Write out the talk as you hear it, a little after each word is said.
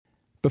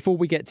Before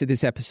we get to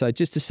this episode,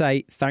 just to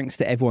say thanks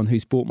to everyone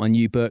who's bought my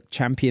new book,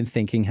 Champion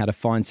Thinking: How to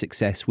Find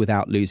Success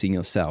Without Losing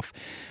Yourself.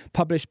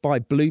 Published by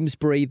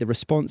Bloomsbury, the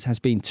response has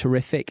been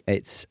terrific.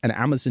 It's an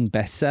Amazon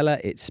bestseller.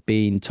 It's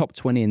been top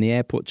 20 in the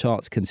airport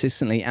charts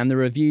consistently, and the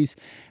reviews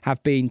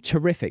have been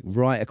terrific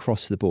right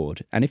across the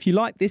board. And if you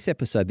like this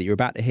episode that you're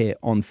about to hear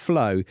on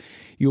Flow,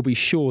 you'll be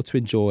sure to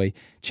enjoy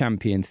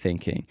Champion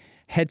Thinking.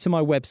 Head to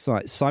my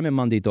website,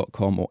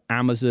 simonmundy.com, or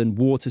Amazon,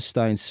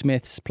 Waterstone,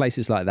 Smiths,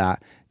 places like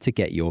that to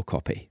get your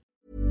copy.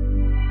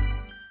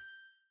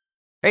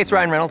 Hey, it's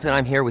Ryan Reynolds, and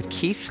I'm here with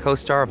Keith,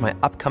 co-star of my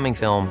upcoming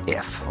film,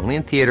 If, only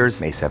in theaters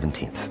May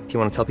 17th. Do you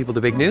want to tell people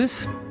the big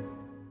news?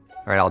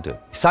 All right, I'll do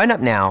it. Sign up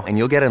now and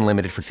you'll get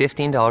unlimited for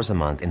 $15 a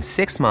month and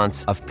 6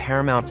 months of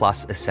Paramount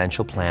Plus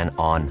Essential Plan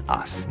on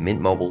us.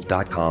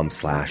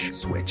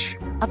 Mintmobile.com/switch.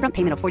 Upfront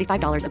payment of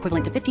 $45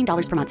 equivalent to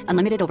 $15 per month.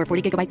 Unlimited over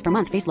 40 gigabytes per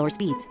month. Face lower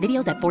speeds.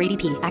 Videos at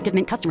 480p. Active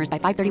Mint customers by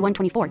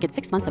 531.24 get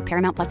 6 months of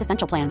Paramount Plus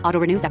Essential Plan.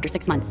 Auto renews after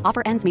 6 months.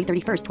 Offer ends May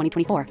 31st,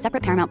 2024.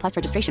 Separate Paramount Plus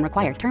registration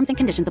required. Terms and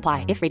conditions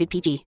apply if rated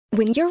PG.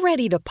 When you're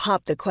ready to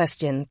pop the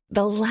question,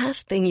 the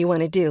last thing you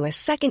want to do is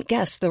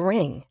second-guess the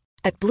ring.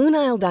 At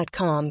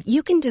BlueNile.com,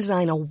 you can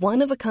design a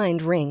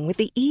one-of-a-kind ring with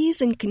the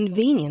ease and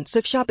convenience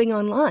of shopping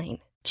online.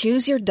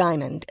 Choose your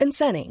diamond and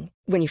setting.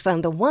 When you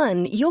find the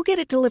one, you'll get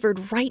it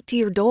delivered right to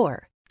your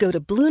door. Go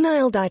to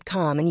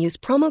BlueNile.com and use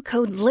promo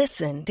code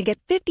LISTEN to get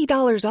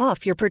 $50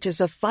 off your purchase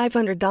of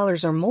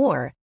 $500 or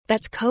more.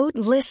 That's code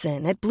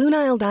LISTEN at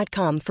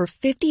BlueNile.com for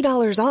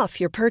 $50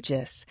 off your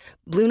purchase.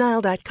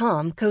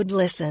 BlueNile.com, code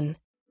LISTEN.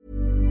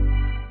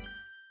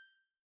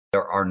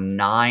 There are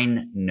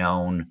 9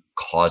 known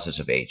causes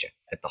of aging.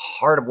 At the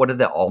heart of what do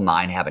they all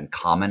 9 have in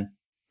common?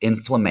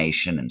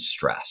 Inflammation and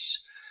stress.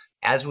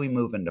 As we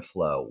move into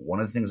flow, one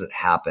of the things that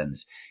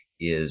happens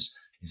is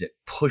it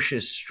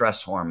pushes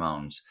stress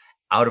hormones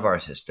out of our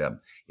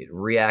system. It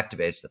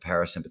reactivates the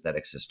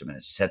parasympathetic system and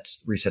it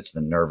resets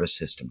the nervous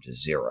system to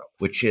zero,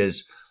 which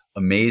is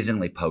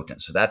amazingly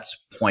potent. So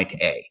that's point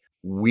A.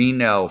 We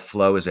know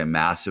flow is a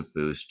massive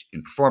boost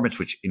in performance,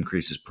 which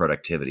increases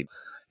productivity.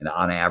 And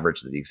on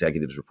average, the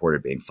executives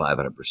reported being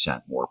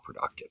 500% more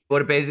productive.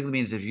 What it basically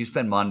means is if you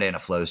spend Monday in a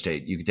flow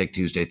state, you can take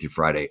Tuesday through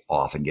Friday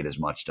off and get as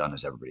much done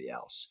as everybody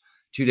else.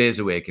 2 days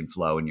a week in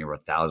flow and you're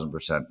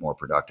 1,000% more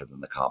productive than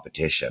the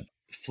competition.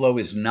 Flow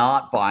is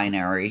not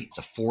binary. It's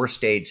a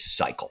 4-stage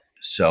cycle.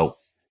 So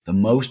the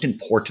most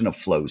important of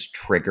flow's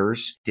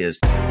triggers is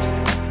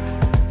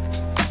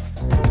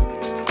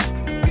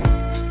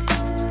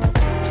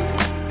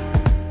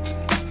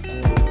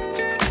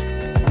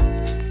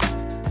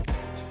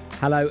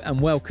Hello and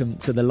welcome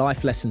to the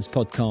Life Lessons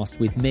podcast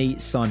with me,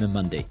 Simon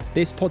Mundy.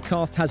 This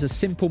podcast has a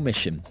simple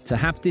mission: to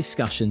have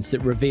discussions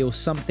that reveal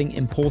something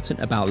important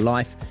about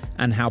life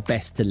and how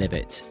best to live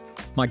it.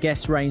 My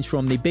guests range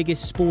from the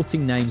biggest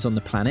sporting names on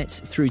the planet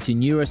through to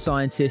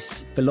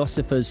neuroscientists,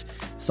 philosophers,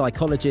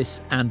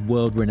 psychologists, and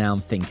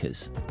world-renowned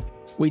thinkers.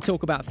 We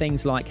talk about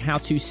things like how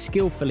to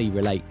skillfully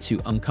relate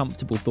to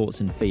uncomfortable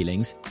thoughts and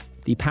feelings,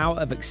 the power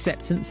of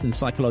acceptance and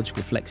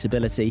psychological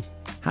flexibility,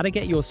 how to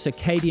get your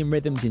circadian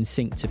rhythms in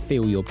sync to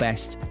feel your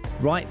best,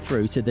 right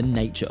through to the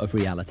nature of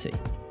reality.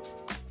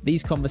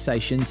 These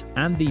conversations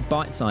and the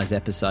bite-sized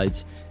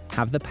episodes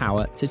have the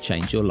power to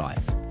change your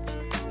life.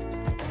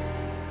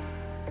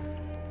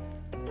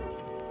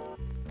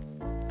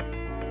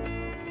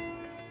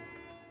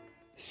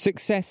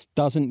 Success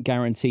doesn't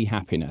guarantee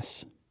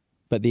happiness,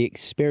 but the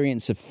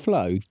experience of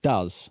flow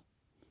does.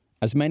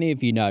 As many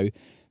of you know,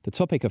 the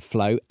topic of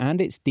flow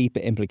and its deeper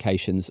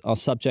implications are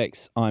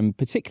subjects I'm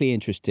particularly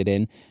interested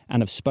in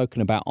and have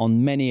spoken about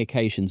on many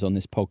occasions on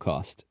this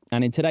podcast.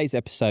 And in today's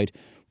episode,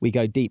 we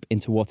go deep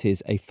into what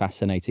is a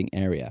fascinating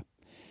area.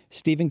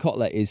 Stephen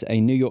Kotler is a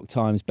New York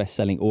Times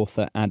bestselling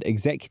author and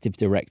executive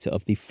director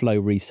of the Flow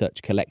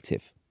Research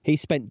Collective. He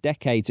spent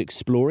decades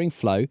exploring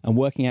flow and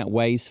working out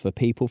ways for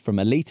people from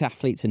elite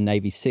athletes and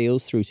Navy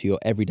SEALs through to your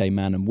everyday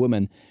man and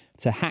woman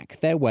to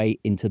hack their way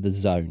into the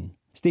zone.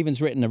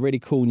 Stephen's written a really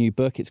cool new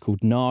book. It's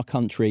called Nah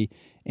Country,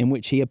 in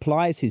which he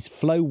applies his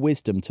flow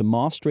wisdom to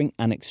mastering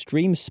an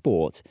extreme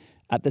sport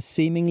at the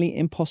seemingly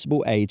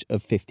impossible age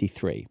of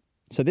 53.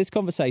 So this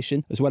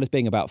conversation, as well as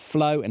being about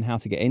flow and how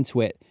to get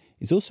into it,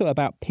 is also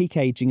about peak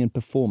aging and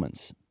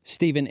performance.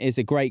 Stephen is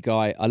a great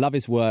guy. I love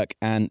his work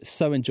and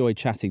so enjoyed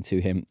chatting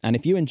to him. And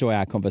if you enjoy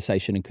our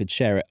conversation and could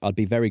share it, I'd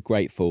be very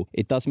grateful.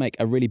 It does make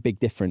a really big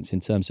difference in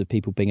terms of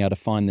people being able to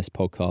find this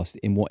podcast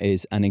in what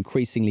is an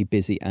increasingly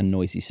busy and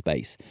noisy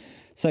space.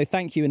 So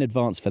thank you in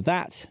advance for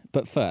that.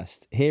 But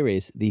first, here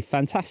is the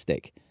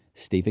fantastic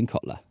Stephen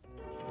Kotler.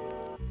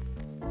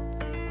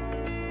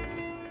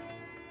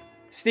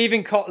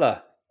 Stephen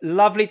Kotler,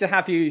 lovely to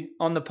have you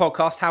on the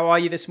podcast. How are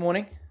you this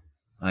morning?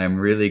 I am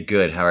really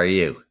good. How are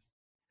you?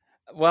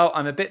 Well,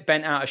 I'm a bit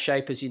bent out of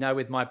shape, as you know,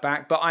 with my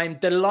back, but I'm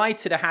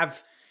delighted to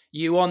have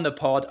you on the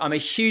pod. I'm a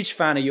huge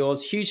fan of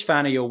yours, huge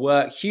fan of your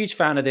work, huge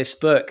fan of this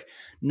book,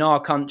 Nah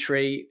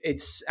Country.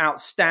 It's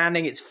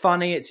outstanding. It's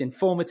funny. It's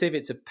informative.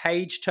 It's a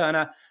page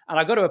turner. And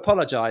I got to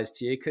apologize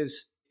to you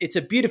because it's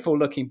a beautiful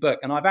looking book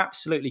and I've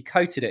absolutely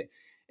coated it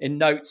in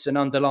notes and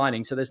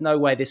underlining. So there's no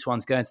way this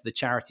one's going to the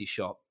charity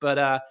shop.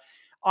 But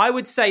I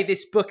would say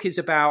this book is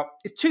about,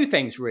 it's two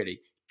things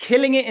really.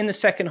 Killing it in the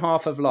second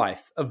half of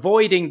life,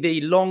 avoiding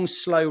the long,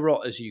 slow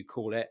rot, as you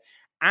call it,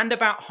 and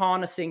about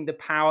harnessing the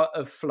power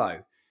of flow.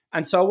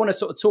 And so I want to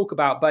sort of talk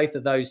about both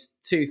of those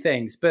two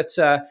things. But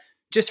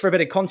just for a bit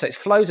of context,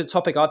 flow is a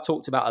topic I've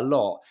talked about a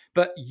lot,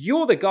 but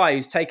you're the guy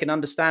who's taken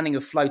understanding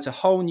of flow to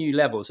whole new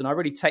levels. And I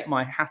really take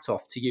my hat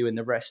off to you and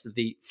the rest of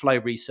the Flow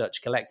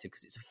Research Collective,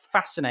 because it's a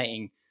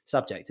fascinating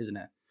subject, isn't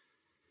it?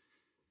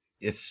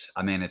 It's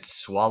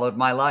swallowed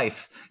my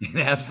life. It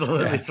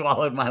absolutely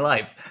swallowed my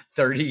life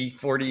 30,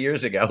 40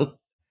 years ago.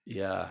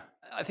 Yeah.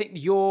 I think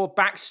your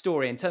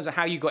backstory in terms of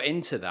how you got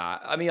into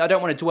that, I mean, I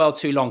don't want to dwell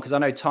too long because I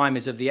know time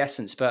is of the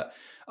essence, but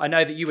I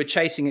know that you were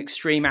chasing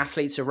extreme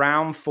athletes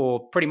around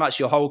for pretty much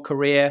your whole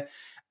career,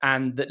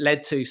 and that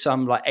led to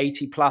some like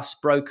 80 plus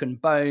broken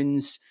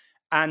bones.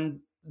 And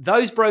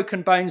those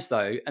broken bones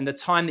though, and the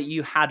time that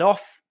you had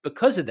off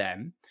because of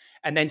them,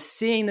 and then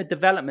seeing the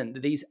development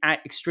that these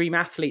extreme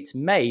athletes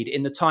made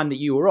in the time that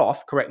you were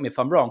off, correct me if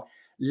I'm wrong,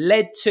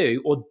 led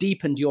to or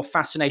deepened your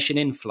fascination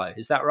in flow.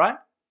 Is that right?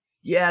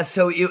 Yeah.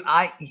 So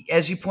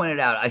as you pointed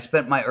out, I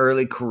spent my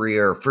early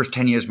career, first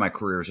 10 years of my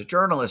career as a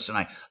journalist, and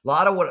a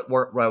lot of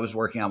what I was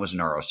working on was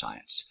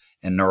neuroscience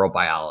and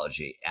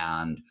neurobiology.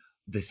 And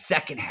the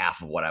second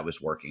half of what I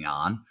was working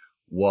on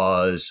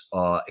was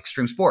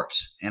extreme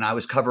sports. And I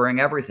was covering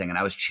everything, and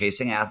I was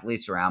chasing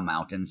athletes around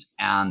mountains.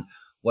 And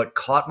what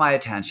caught my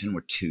attention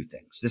were two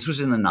things. This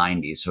was in the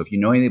 90s. So if you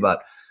know anything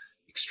about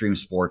extreme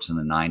sports in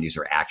the 90s,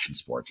 or action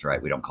sports,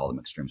 right? We don't call them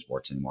extreme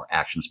sports anymore,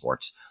 action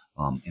sports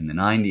in the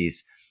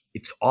 90s.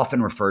 It's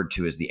often referred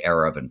to as the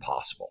era of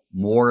impossible.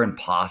 More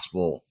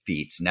impossible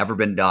feats, never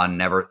been done,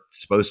 never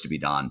supposed to be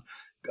done,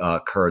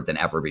 occurred than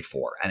ever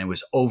before. And it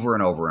was over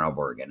and over and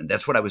over again. And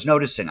that's what I was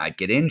noticing. I'd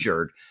get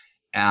injured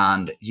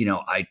and,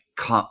 I'd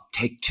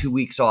take 2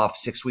 weeks off,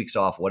 6 weeks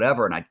off,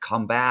 whatever. And I'd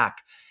come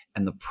back,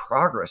 and the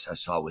progress I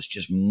saw was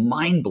just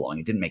mind blowing.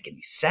 It didn't make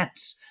any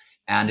sense.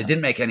 And it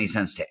didn't make any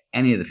sense to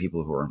any of the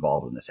people who were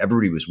involved in this.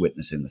 Everybody was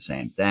witnessing the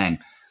same thing.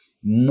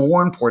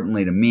 More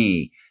importantly to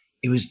me,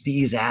 it was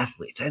these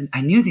athletes.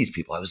 I knew these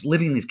people. I was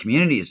living in these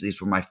communities.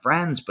 These were my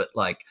friends, but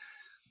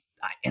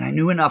and I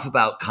knew enough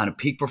about kind of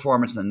peak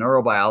performance and the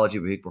neurobiology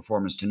of peak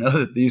performance to know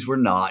that these were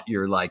not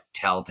your like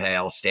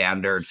telltale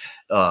standard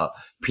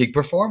peak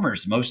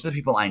performers. Most of the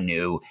people I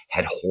knew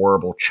had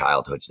horrible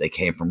childhoods. They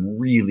came from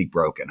really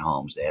broken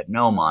homes. They had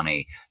no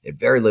money. They had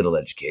very little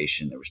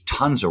education. There was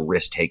tons of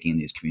risk taking in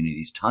these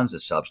communities, tons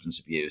of substance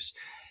abuse.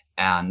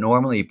 And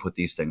normally you put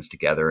these things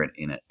together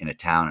in a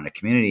town, in a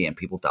community, and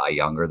people die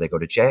younger, they go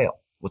to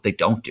jail. What they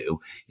don't do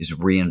is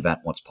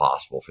reinvent what's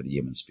possible for the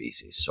human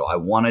species. So I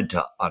wanted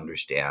to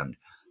understand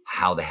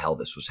how the hell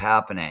this was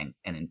happening.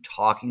 And in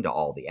talking to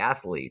all the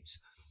athletes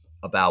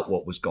about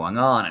what was going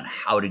on and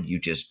how did you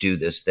just do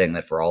this thing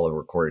that for all of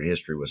recorded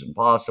history was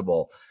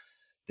impossible,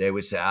 they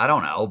would say, I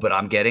don't know, but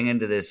I'm getting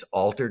into this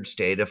altered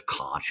state of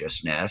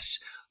consciousness,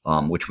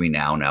 which we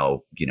now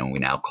know, we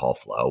now call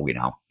flow, we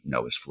now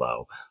know is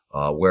flow,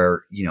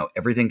 where,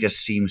 everything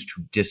just seems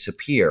to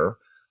disappear.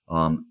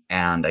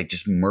 And I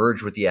just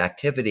merge with the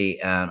activity,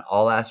 and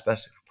all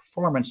aspects of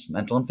performance,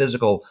 mental and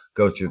physical,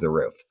 go through the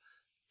roof.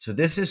 So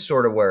this is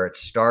sort of where it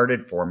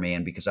started for me.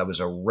 And because I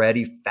was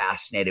already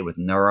fascinated with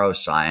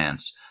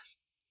neuroscience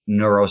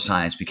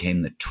became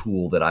the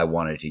tool that I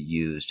wanted to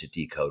use to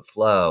decode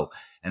flow.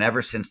 And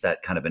ever since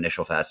that kind of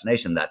initial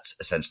fascination, that's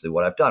essentially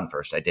what I've done.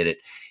 First, I did it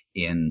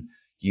in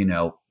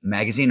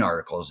magazine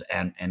articles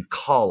and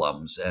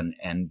columns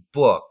and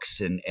books.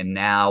 And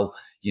now,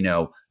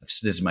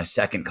 this is my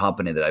second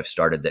company that I've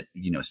started that,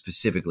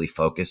 specifically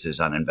focuses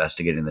on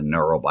investigating the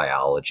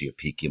neurobiology of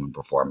peak human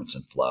performance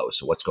and flow.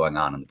 So what's going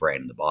on in the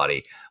brain and the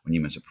body when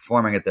humans are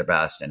performing at their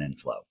best and in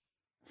flow.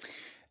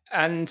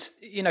 And,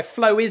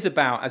 flow is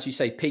about, as you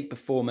say, peak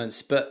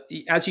performance. But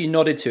as you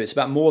nodded to, it's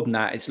about more than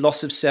that. It's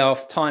loss of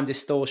self, time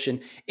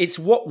distortion. It's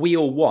what we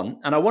all want.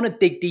 And I want to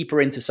dig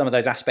deeper into some of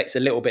those aspects a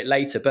little bit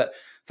later. But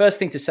first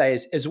thing to say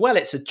is, as well,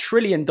 it's $1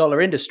 trillion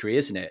industry,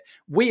 isn't it?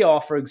 We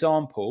are, for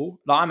example,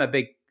 I'm a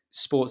big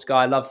sports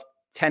guy. I love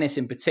tennis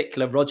in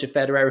particular, Roger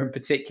Federer in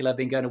particular. I've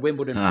been going to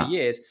Wimbledon for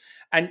years.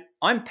 And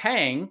I'm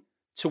paying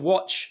to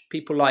watch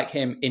people like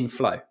him in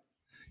flow.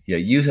 Yeah,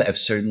 you have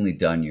certainly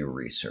done your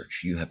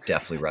research. You have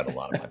definitely read a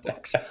lot of my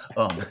books.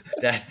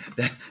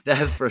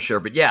 That's for sure.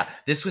 But yeah,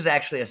 this was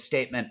actually a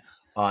statement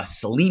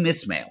Salim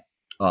Ismail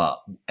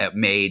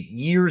made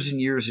years and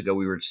years ago.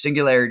 We were at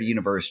Singularity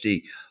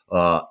University,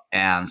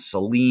 and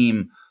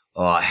Salim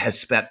has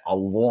spent a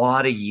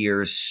lot of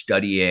years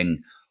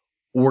studying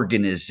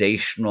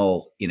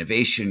organizational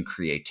innovation,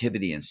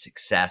 creativity, and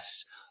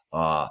success.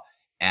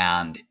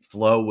 And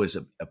flow was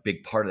a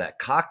big part of that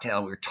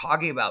cocktail. We were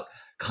talking about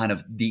kind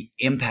of the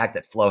impact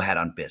that flow had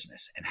on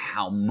business and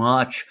how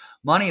much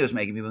money it was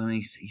making people. And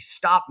he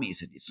stopped me. He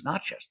said, it's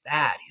not just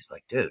that. He's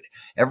like, dude,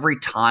 every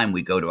time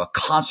we go to a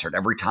concert,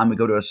 every time we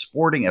go to a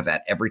sporting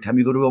event, every time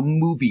you go to a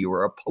movie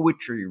or a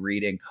poetry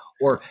reading,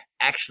 or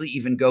actually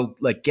even go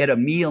like get a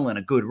meal in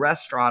a good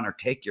restaurant or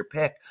take your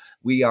pick,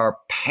 we are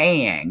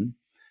paying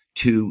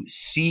to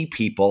see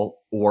people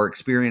or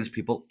experience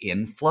people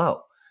in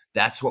flow.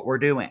 That's what we're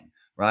doing,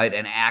 right?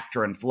 An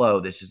actor in flow,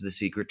 this is the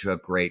secret to a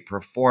great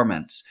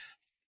performance.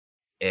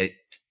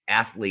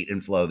 Athlete in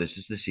flow, this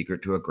is the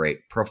secret to a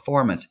great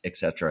performance, et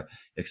cetera,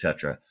 et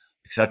cetera,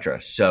 et cetera.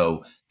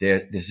 So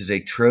this is a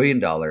 $1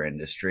 trillion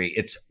industry.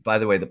 It's, by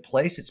the way, the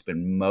place it's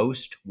been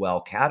most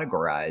well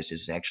categorized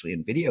is actually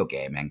in video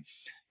gaming,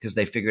 because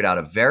they figured out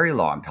a very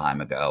long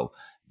time ago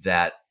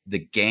that the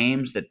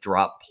games that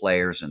drop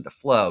players into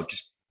flow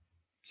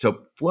so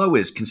flow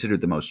is considered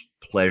the most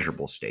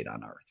pleasurable state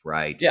on earth,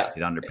 right? Yeah.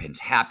 It underpins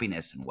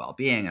happiness and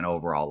well-being and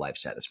overall life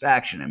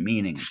satisfaction and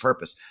meaning and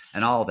purpose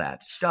and all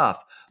that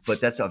stuff. But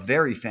that's a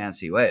very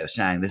fancy way of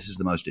saying this is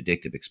the most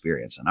addictive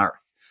experience on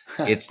earth.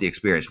 It's the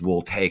experience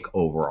we'll take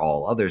over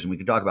all others. And we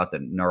can talk about the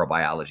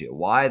neurobiology of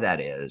why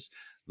that is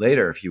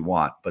later if you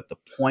want. But the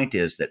point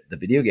is that the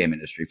video game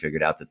industry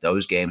figured out that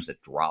those games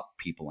that drop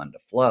people into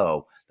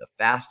flow the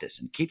fastest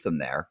and keep them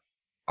there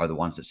are the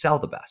ones that sell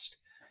the best.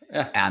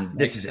 Yeah, and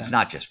it's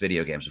not just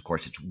video games, of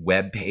course, it's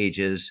web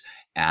pages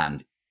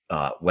and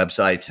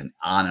websites and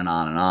on and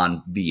on and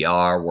on.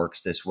 VR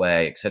works this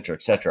way, et cetera,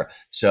 et cetera.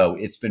 So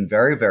it's been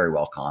very, very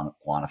well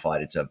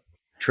quantified. It's a $1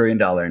 trillion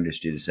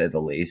industry to say the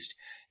least.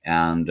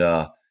 And,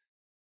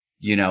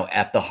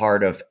 at the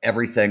heart of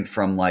everything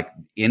from like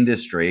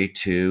industry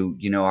to,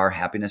 our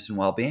happiness and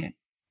well-being.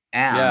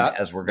 And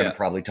as we're going to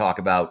probably talk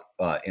about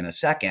in a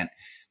second,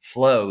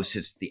 flow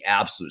sits at the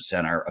absolute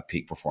center of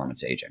peak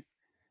performance aging.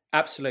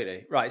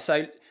 Absolutely. Right.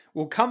 So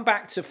we'll come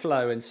back to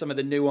flow and some of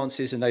the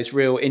nuances and those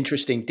real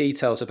interesting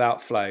details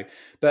about flow.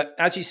 But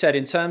as you said,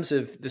 in terms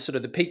of the sort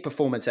of the peak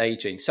performance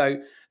aging.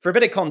 So for a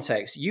bit of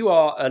context, you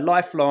are a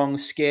lifelong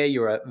skier.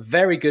 You're a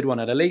very good one,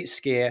 an elite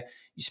skier.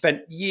 You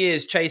spent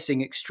years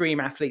chasing extreme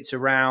athletes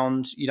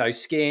around,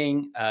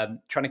 skiing,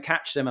 trying to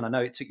catch them. And I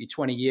know it took you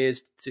 20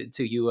 years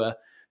till you were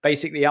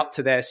basically up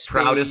to their speed.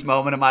 Proudest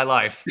moment of my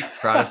life.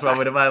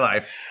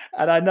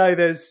 And I know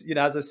there's,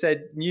 as I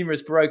said,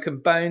 numerous broken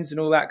bones and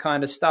all that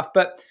kind of stuff.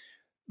 But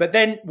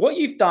then what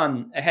you've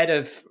done ahead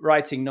of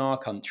writing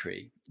Gnar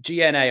Country,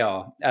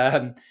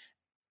 GNAR,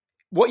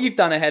 what you've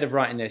done ahead of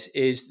writing this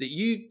is that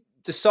you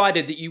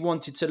decided that you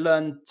wanted to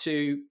learn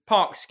to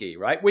park ski,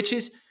 right? Which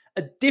is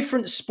a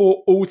different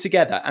sport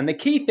altogether. And the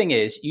key thing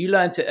is you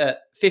learned it at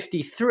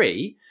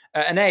 53,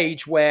 at an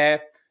age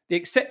where the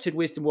accepted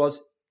wisdom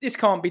was, this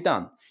can't be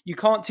done. You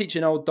can't teach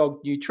an old dog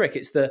new trick.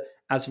 It's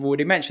as I've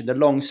already mentioned, the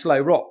long, slow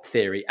rock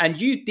theory.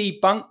 And you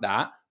debunk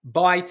that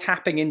by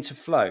tapping into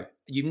flow.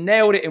 You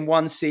nailed it in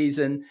one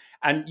season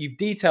and you've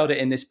detailed it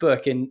in this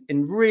book in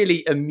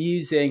really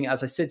amusing,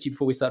 as I said to you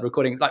before we started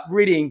recording, like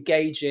really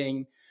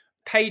engaging,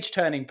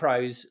 page-turning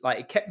prose. Like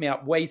it kept me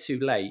up way too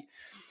late.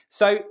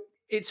 So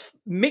it's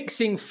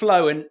mixing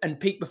flow and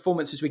peak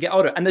performance as we get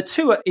older. And the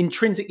two are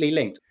intrinsically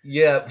linked.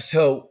 Yeah.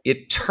 So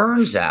it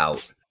turns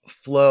out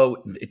flow,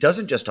 it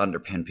doesn't just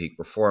underpin peak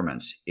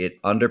performance,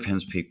 it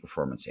underpins peak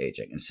performance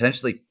aging. And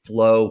essentially,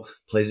 flow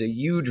plays a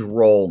huge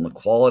role in the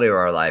quality of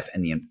our life,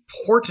 and the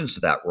importance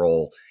of that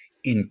role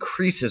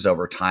increases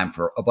over time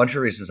for a bunch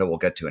of reasons that we'll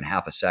get to in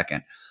half a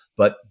second.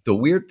 But the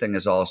weird thing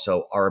is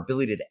also our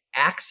ability to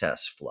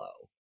access flow.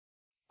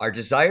 Our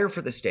desire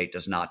for the state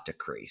does not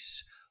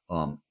decrease,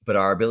 but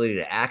our ability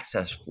to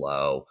access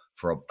flow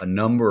for a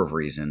number of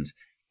reasons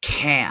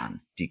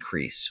can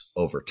decrease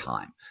over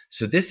time.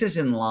 So this is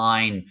in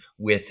line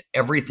with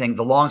everything,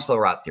 the long, slow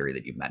route theory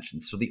that you've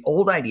mentioned. So the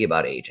old idea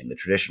about aging, the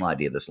traditional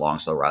idea of this long,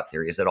 slow route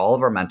theory is that all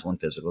of our mental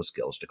and physical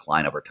skills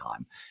decline over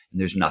time,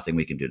 and there's nothing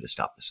we can do to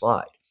stop the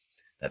slide.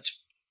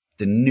 That's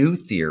the new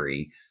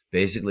theory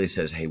basically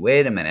says, hey,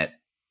 wait a minute,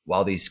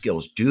 while these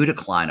skills do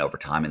decline over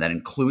time, and that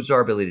includes our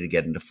ability to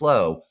get into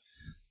flow,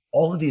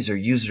 all of these are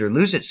use it or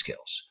lose it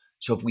skills.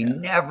 So if we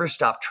never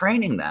stop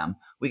training them,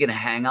 we can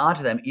hang on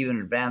to them, even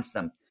advance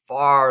them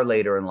far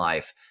later in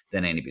life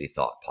than anybody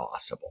thought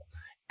possible.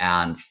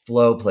 And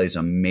flow plays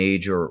a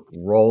major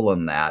role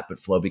in that, but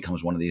flow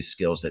becomes one of these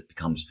skills that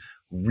becomes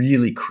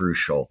really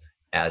crucial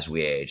as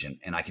we age.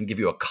 And I can give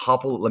you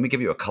let me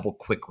give you a couple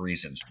quick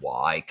reasons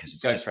why, because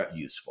it's just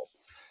useful.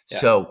 Yeah.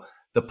 So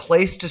the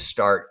place to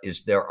start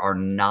is there are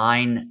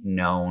 9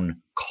 known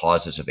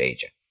causes of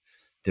aging.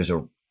 There's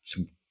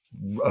some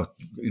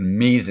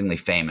amazingly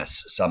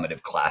famous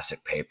summative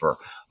classic paper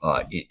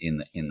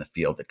in the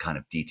field that kind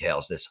of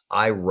details this.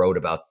 I wrote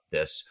about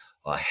this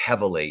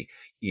heavily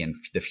in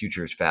The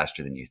Future is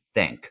Faster Than You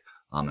Think,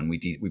 and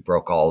we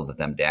broke all of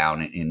them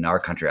down in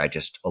Gnar Country. I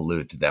just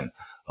allude to them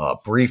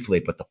briefly,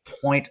 but the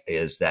point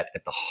is that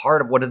at the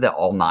heart of what do they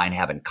all 9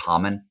 have in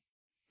common?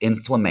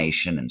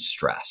 Inflammation and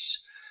stress.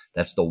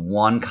 That's the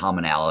one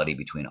commonality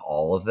between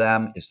all of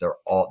them, is they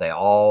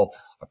all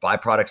are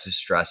byproducts of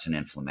stress and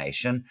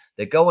inflammation.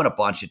 They go in a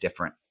bunch of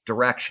different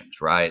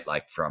directions, right?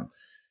 Like from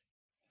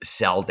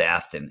cell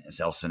death and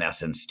cell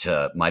senescence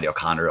to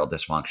mitochondrial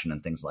dysfunction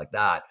and things like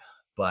that.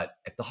 But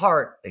at the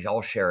heart, they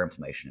all share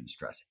inflammation and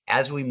stress.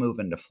 As we move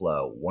into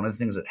flow, one of the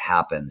things that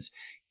happens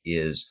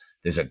is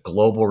there's a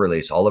global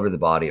release all over the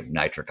body of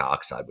nitric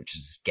oxide, which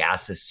is this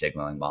gaseous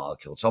signaling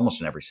molecule. It's almost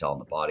in every cell in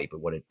the body.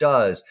 But what it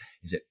does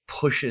is it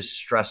pushes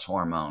stress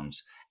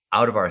hormones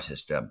out of our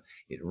system.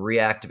 It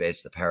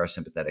reactivates the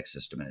parasympathetic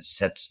system and it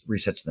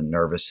resets the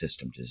nervous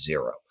system to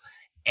zero.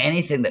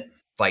 Anything that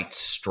fights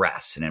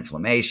stress and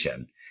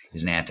inflammation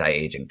is an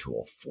anti-aging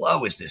tool.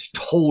 Flow is this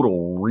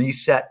total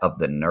reset of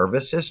the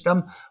nervous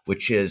system,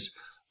 which is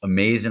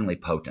amazingly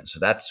potent. So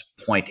that's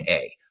point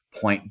A.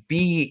 Point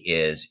B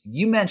is,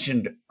 you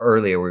mentioned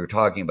earlier, we were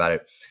talking about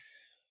it,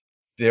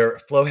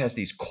 flow has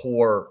these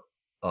core,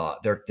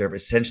 they're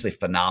essentially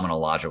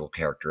phenomenological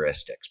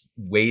characteristics,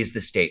 ways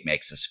the state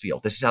makes us feel.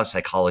 This is how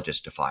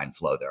psychologists define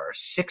flow. There are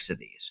 6 of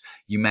these.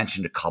 You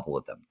mentioned a couple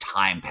of them.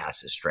 Time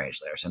passes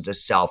strangely. Our sense of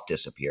self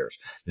disappears.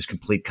 There's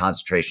complete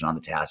concentration on the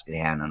task at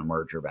hand and a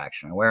merger of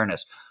action and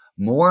awareness.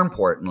 More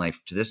importantly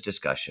to this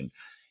discussion,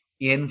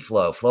 in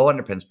flow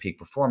underpins peak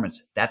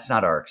performance. That's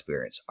not our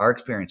experience. Our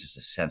experience is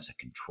a sense of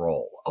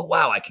control. Oh,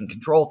 wow, I can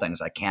control things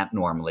I can't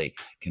normally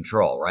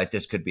control, right?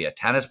 This could be a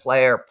tennis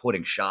player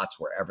putting shots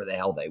wherever the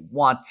hell they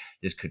want.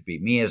 This could be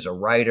me as a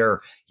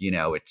writer.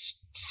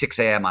 It's 6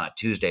 a.m. on a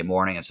Tuesday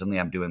morning and suddenly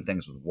I'm doing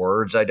things with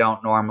words I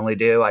don't normally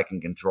do. I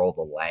can control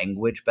the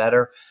language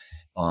better.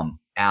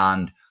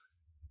 And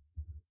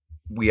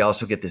we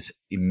also get this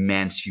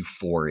immense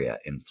euphoria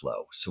in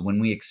flow. So when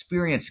we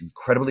experience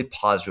incredibly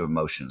positive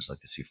emotions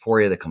like this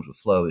euphoria that comes with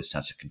flow, this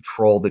sense of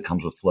control that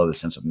comes with flow, the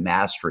sense of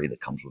mastery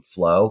that comes with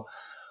flow,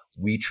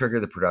 we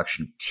trigger the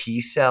production of T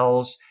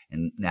cells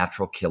and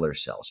natural killer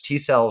cells. T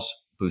cells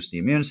boost the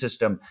immune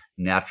system.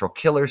 Natural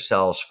killer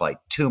cells fight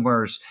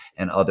tumors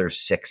and other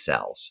sick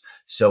cells.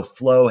 So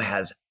flow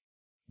has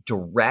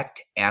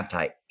direct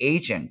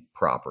anti-aging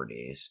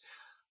properties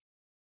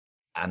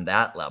on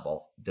that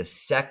level. The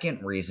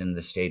second reason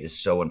the state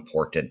is so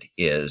important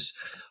is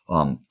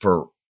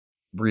for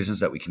reasons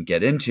that we can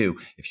get into.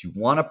 If you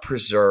want to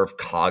preserve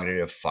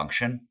cognitive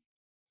function,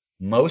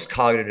 most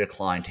cognitive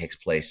decline takes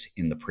place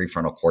in the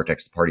prefrontal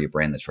cortex, the part of your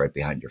brain that's right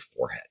behind your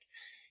forehead.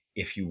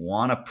 If you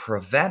want to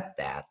prevent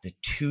that, the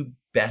 2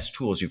 best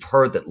tools, you've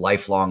heard that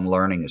lifelong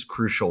learning is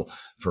crucial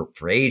for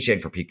aging,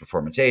 for peak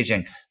performance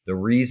aging. The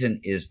reason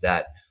is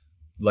that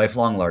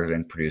lifelong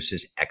learning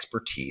produces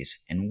expertise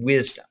and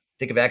wisdom.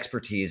 Think of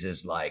expertise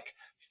as like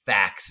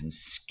facts and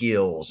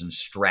skills and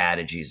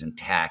strategies and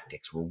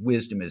tactics, where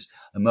wisdom is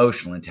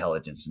emotional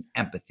intelligence and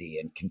empathy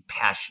and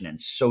compassion and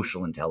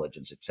social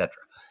intelligence, etc.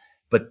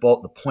 But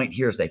the point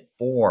here is they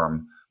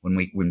form when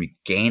we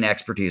gain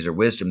expertise or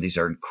wisdom. These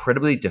are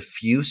incredibly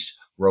diffuse,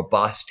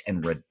 robust,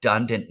 and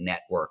redundant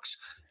networks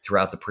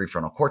throughout the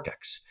prefrontal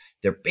cortex.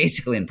 They're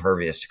basically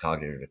impervious to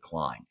cognitive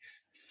decline.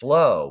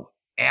 Flow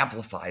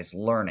amplifies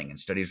learning. In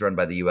studies run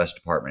by the U.S.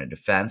 Department of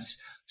Defense,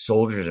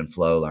 soldiers in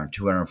flow learn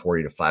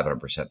 240 to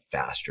 500%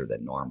 faster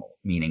than normal,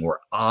 meaning we're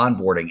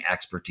onboarding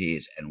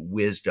expertise and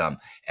wisdom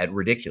at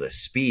ridiculous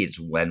speeds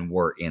when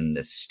we're in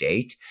this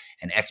state.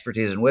 And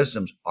expertise and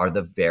wisdoms are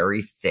the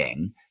very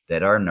thing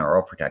that are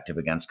neuroprotective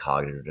against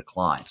cognitive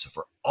decline. So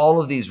for all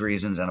of these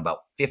reasons and about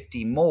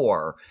 50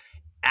 more,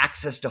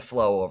 access to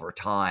flow over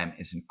time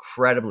is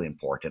incredibly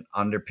important,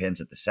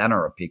 underpins at the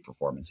center of peak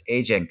performance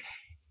aging,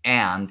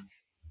 and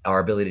our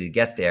ability to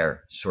get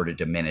there sort of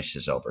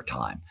diminishes over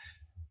time.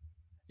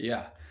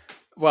 Yeah.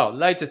 Well,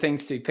 loads of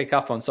things to pick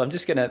up on. So I'm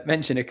just going to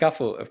mention a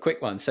couple of quick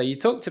ones. So you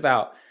talked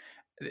about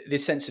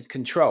this sense of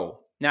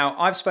control. Now,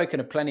 I've spoken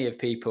to plenty of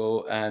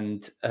people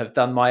and have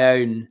done my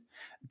own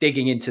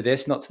digging into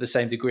this, not to the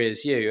same degree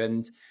as you.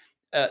 And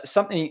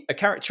a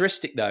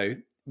characteristic, though,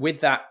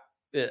 with that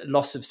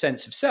loss of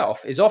sense of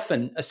self is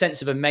often a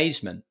sense of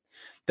amazement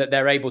that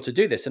they're able to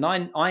do this. And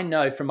I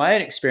know from my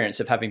own experience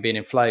of having been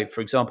in flow,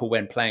 for example,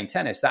 when playing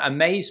tennis, that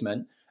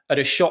amazement at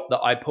a shot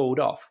that I pulled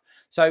off.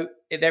 So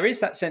there is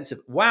that sense of,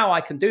 wow, I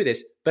can do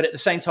this. But at the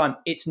same time,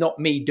 it's not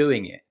me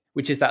doing it,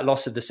 which is that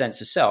loss of the sense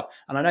of self.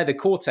 And I know the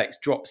cortex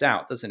drops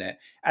out, doesn't it?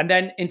 And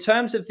then in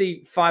terms of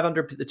the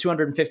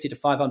 250 to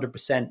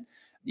 500%,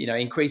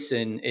 increase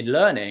in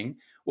learning,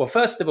 well,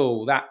 first of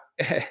all, that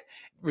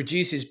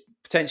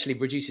potentially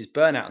reduces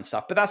burnout and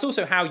stuff. But that's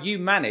also how you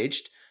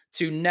managed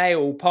to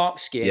nail park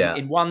skiing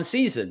in one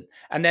season.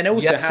 And then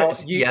also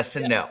yes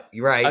and no.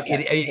 You're right.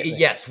 Okay.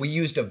 Yes, we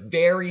used a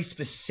very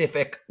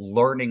specific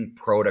learning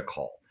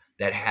protocol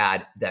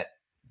that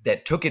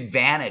took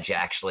advantage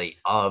actually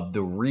of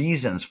the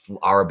reasons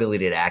our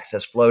ability to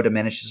access flow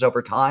diminishes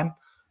over time.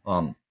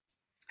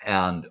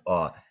 And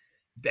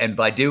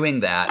by doing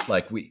that,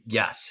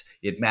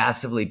 it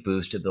massively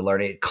boosted the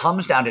learning. It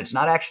comes down to, it's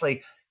not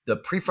actually the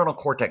prefrontal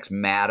cortex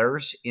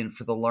matters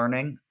for the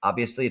learning.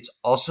 Obviously, it's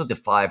also the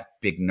 5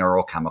 big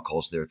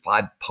neurochemicals. There are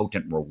 5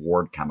 potent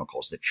reward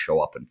chemicals that show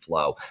up in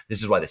flow.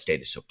 This is why the state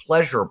is so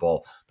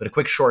pleasurable. But a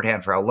quick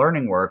shorthand for how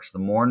learning works: the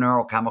more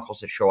neurochemicals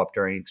that show up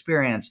during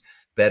experience,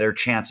 better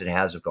chance it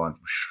has of going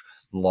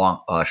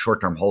from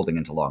short-term holding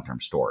into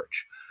long-term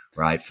storage.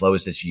 right? Flow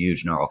is this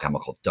huge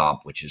neurochemical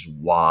dump, which is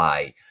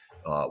why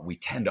we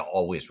tend to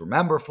always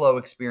remember flow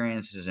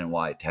experiences and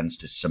why it tends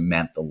to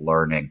cement the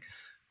learning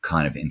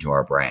kind of into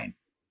our brain.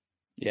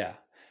 Yeah.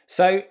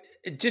 So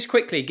just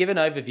quickly give an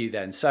overview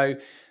then. So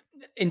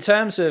in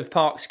terms of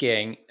park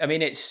skiing, I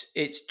mean,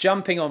 it's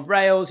jumping on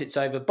rails, it's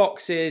over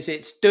boxes,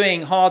 it's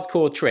doing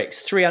hardcore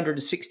tricks,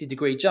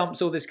 360-degree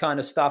jumps, all this kind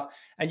of stuff.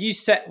 And you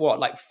set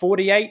like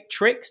 48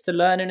 tricks to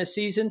learn in a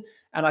season,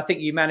 and I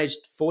think you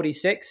managed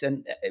 46,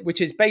 and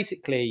which is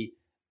basically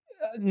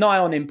nigh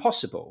on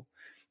impossible.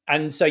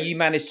 And so you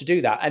managed to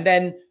do that, and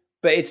then,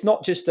 but it's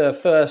not just a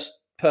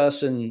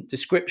first-person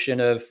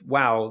description of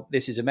wow,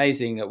 this is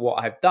amazing at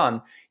what I've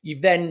done.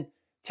 You've then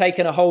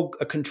taken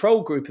a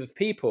control group of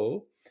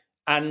people.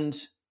 And,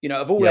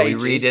 of all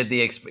ages. We redid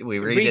the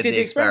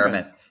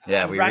experiment.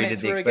 Yeah, we redid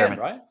the experiment. Again,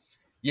 right?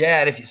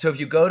 Yeah, and if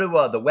you go to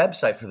the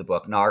website for the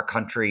book, NAR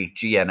Country,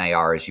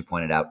 GNAR, as you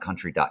pointed out,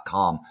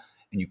 country.com,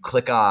 and you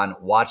click on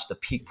watch the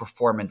peak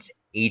performance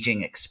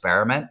aging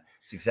experiment,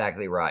 it's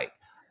exactly right.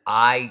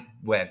 I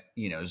went,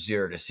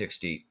 0 to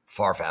 60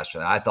 far faster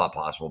than I thought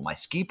possible. My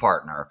ski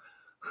partner,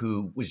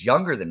 who was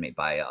younger than me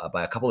by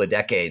a couple of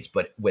decades,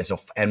 but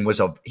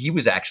he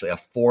was actually a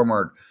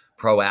former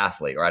pro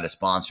athlete, or had a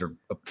sponsored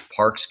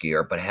park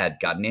skier, but had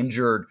gotten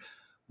injured,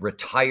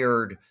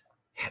 retired,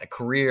 had a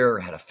career,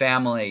 had a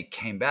family,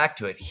 came back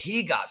to it.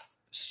 He got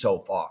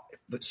so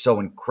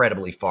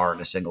incredibly far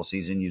in a single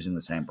season using the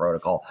same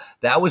protocol.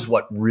 That was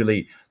what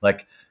really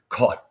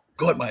caught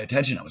my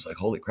attention. I was like,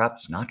 holy crap,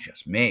 it's not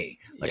just me.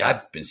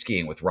 I've been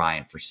skiing with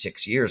Ryan for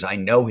 6 years. I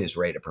know his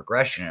rate of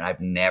progression, and I've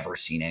never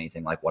seen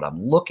anything like what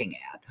I'm looking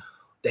at.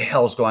 The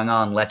hell's going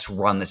on? Let's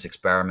run this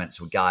experiment.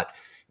 So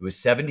it was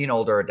 17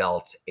 older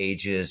adults,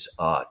 ages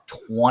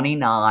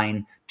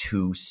 29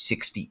 to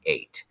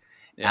 68.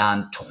 Yeah.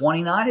 And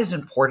 29 is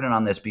important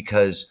on this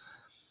because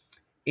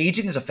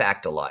aging is a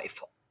fact of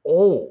life.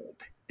 Old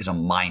is a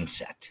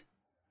mindset,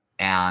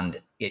 and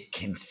it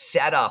can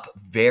set up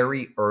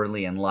very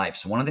early in life.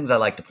 So one of the things I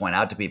like to point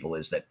out to people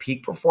is that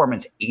peak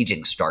performance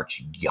aging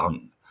starts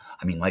young.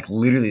 I mean,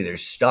 literally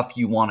there's stuff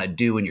you want to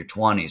do in your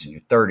 20s and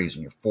your 30s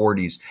and your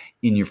 40s,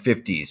 in your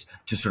 50s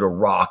to sort of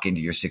rock into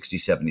your 60s,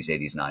 70s,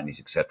 80s, 90s,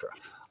 et cetera.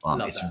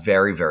 It's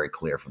very, very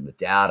clear from the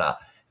data.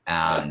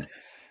 And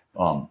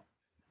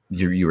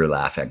you were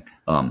laughing.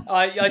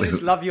 I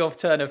just love your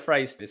turn of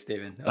phrase,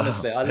 Stephen.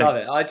 Honestly, I love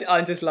it.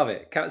 I just love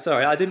it.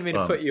 Sorry, I didn't mean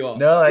to put you off.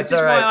 No, this is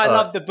all right. why I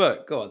love the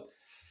book. Go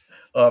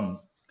on.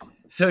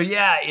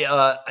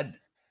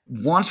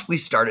 Once we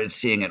started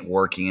seeing it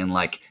working in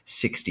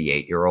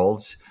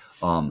 68-year-olds,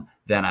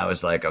 then I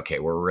was like, okay,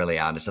 we're really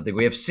onto something.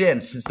 We have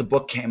since the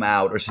book came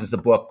out, or since the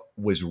book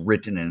was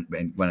written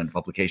and went into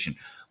publication,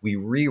 we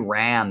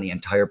reran the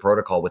entire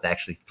protocol with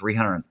actually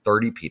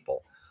 330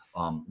 people.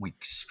 We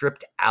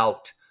stripped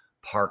out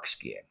park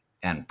skiing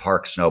and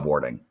park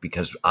snowboarding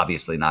because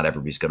obviously not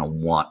everybody's going to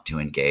want to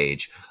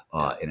engage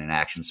in an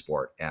action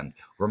sport. And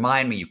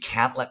remind me, you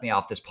can't let me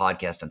off this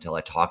podcast until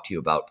I talk to you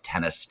about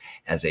tennis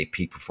as a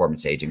peak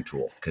performance aging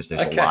tool, because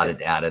there's a lot of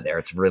data there.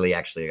 It's really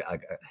actually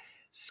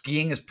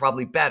skiing is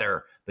probably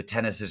better, but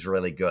tennis is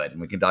really good, and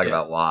we can talk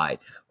about why.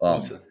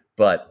 Awesome.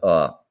 But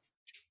that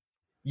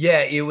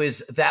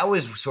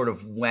was sort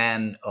of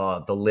when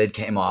the lid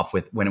came off,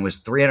 when it was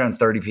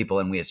 330 people,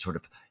 and we had sort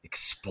of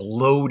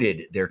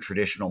exploded their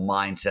traditional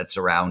mindsets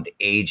around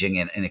aging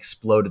and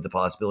exploded the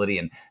possibility.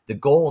 And the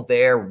goal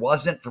there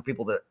wasn't for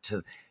people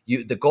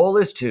the goal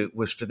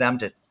was for them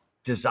to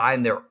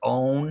design their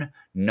own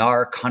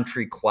NAR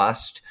country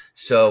quest.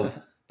 So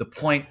the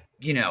point,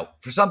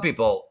 for some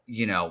people,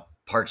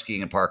 park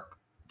skiing and park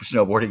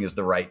snowboarding is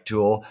the right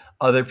tool.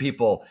 Other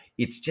people,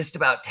 it's just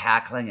about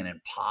tackling an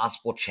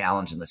impossible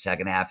challenge in the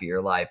second half of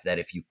your life that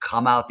if you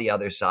come out the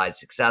other side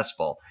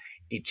successful,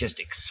 it just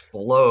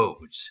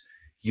explodes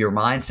your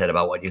mindset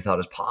about what you thought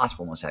was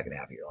possible in the second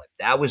half of your life.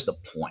 That was the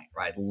point,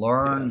 right?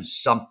 Learn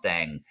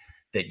something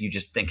that you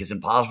just think is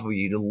impossible for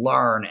you to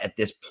learn at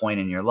this point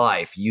in your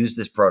life. Use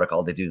this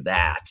protocol to do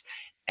that.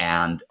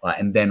 And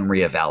then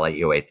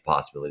reevaluate the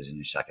possibilities in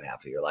your second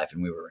half of your life.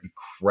 And we were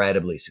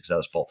incredibly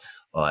successful,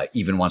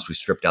 even once we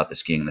stripped out the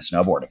skiing and the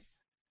snowboarding.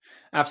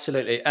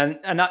 Absolutely. And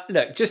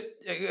look, just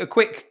a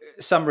quick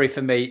summary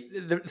for me.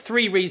 The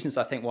 3 reasons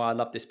I think why I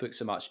love this book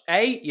so much.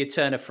 A, your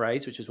turner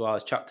phrase, which is why I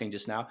was chuckling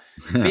just now.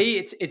 B,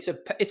 it's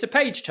a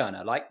page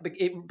turner,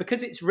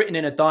 because it's written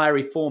in a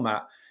diary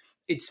format.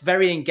 It's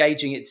very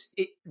engaging. It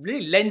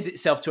really lends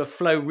itself to a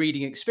flow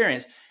reading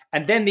experience.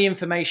 And then the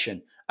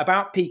information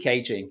about peak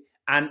aging,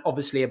 and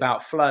obviously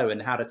about flow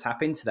and how to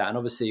tap into that. And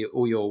obviously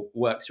all your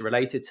works are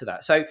related to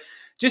that. So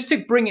just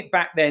to bring it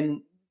back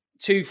then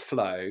to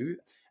flow,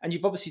 and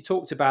you've obviously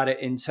talked about it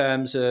in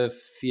terms of,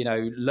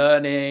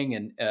 learning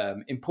and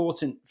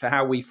important for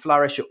how we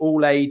flourish at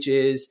all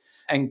ages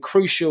and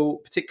crucial,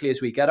 particularly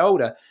as we get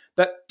older.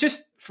 But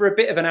just for a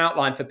bit of an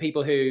outline for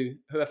people who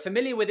are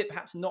familiar with it,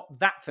 perhaps not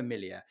that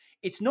familiar,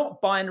 it's not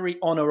binary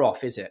on or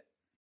off, is it?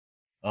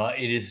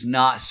 It is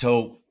not.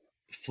 So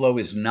flow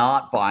is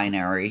not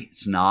binary.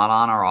 It's not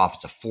on or off.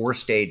 It's a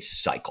 4-stage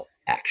cycle,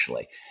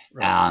 actually.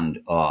 Right. And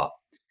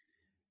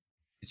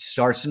It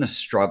starts in a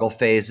struggle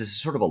phase. This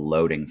is sort of a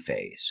loading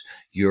phase.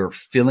 You're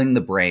filling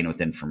the brain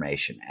with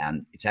information,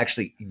 and it's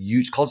actually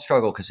it's called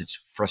struggle because its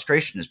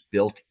frustration is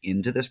built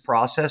into this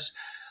process.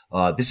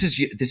 This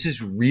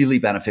is really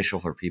beneficial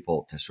for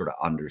people to sort of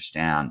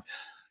understand.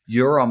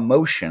 Your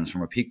emotions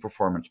from a peak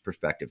performance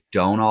perspective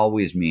don't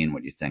always mean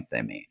what you think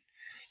they mean.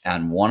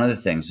 And one of the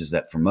things is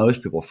that for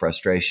most people,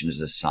 frustration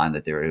is a sign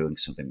that they're doing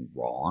something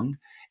wrong.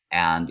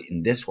 And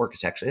in this work,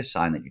 it's actually a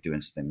sign that you're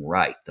doing something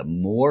right. The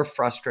more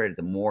frustrated,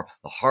 the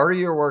harder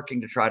you're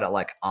working to try to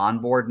like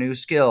onboard new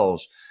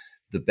skills,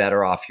 the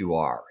better off you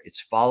are.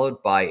 It's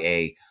followed by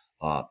a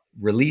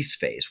release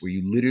phase where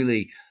you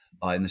literally,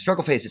 in the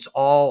struggle phase, it's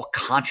all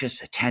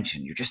conscious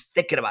attention. You're just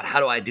thinking about,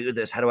 how do I do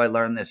this? How do I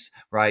learn this?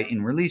 Right?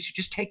 In release, you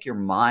just take your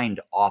mind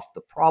off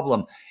the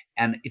problem.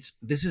 And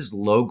this is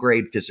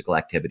low-grade physical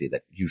activity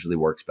that usually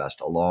works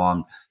best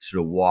along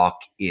sort of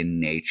walk in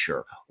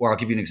nature. Or I'll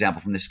give you an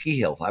example from the ski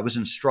hill. If I was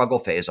in struggle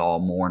phase all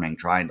morning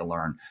trying to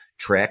learn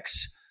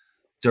tricks,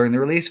 during the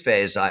release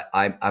phase,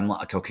 I'm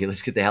like, okay,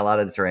 let's get the hell out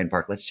of the terrain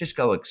park. Let's just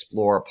go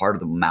explore a part of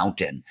the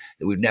mountain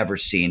that we've never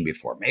seen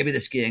before. Maybe the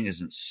skiing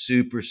isn't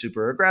super,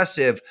 super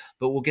aggressive,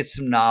 but we'll get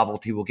some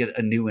novelty. We'll get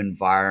a new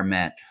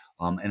environment.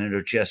 And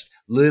it'll just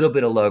a little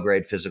bit of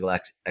low-grade physical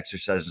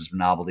exercises of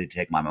novelty to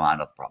take my mind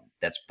off the problem.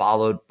 That's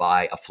followed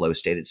by a flow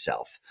state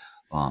itself.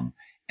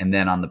 And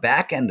then on the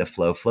back end of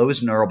flow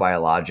is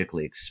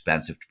neurobiologically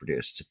expensive to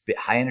produce. It's a bit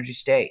high energy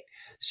state.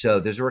 So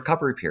there's a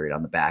recovery period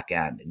on the back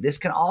end. And this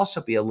can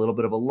also be a little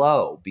bit of a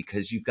low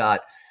because you've got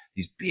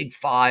these big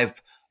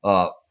 5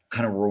 kind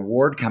of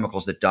reward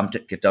chemicals that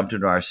get dumped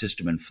into our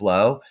system in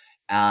flow,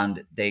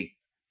 and they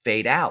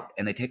fade out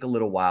and they take a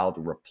little while to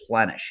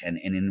replenish. And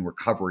in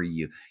recovery,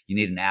 you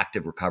need an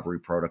active recovery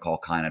protocol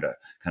kind of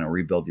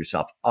rebuild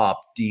yourself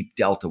up. Deep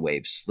delta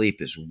wave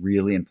sleep is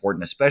really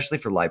important, especially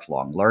for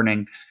lifelong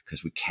learning,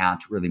 because we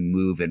can't really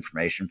move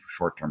information from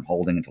short-term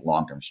holding into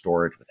long-term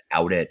storage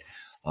without it.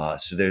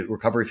 So the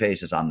recovery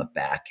phase is on the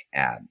back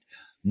end.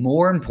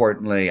 More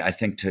importantly, I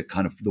think to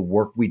kind of the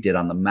work we did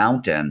on the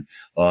mountain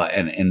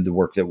and the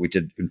work that we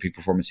did in peak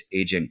performance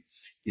aging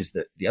is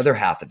the other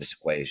half of this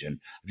equation.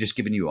 I've just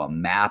given you a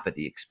map of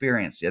the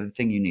experience. The other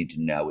thing you need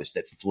to know is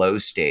that flow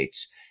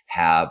states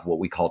have what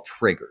we call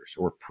triggers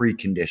or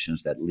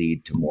preconditions that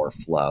lead to more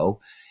flow.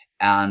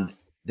 And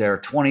there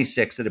are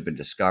 26 that have been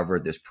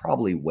discovered. There's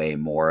probably way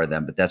more of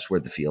them, but that's where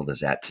the field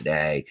is at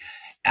today.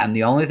 And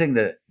the only thing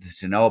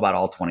to know about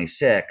all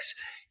 26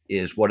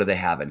 is what do they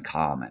have in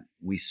common?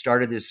 We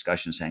started the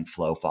discussion saying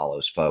flow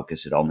follows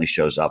focus. It only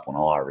shows up when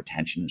all our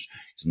attention is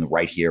in the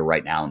right here,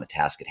 right now, in the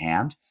task at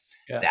hand.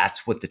 Yeah.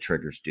 That's what the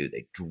triggers do.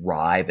 They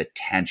drive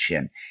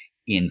attention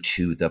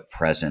into the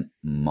present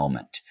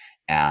moment.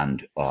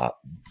 And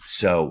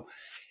so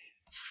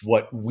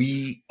what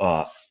we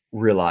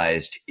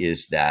realized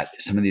is that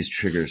some of these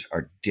triggers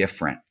are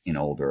different in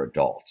older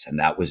adults. And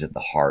that was at the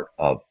heart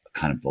of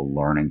kind of the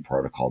learning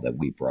protocol that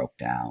we broke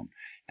down.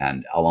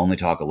 And I'll only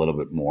talk a little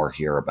bit more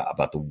here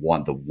about the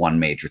one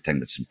major thing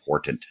that's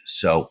important.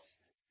 So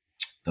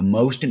the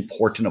most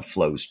important of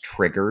flow's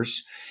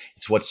triggers,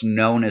 it's what's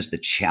known as the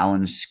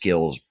challenge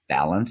skills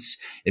balance.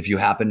 If you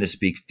happen to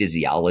speak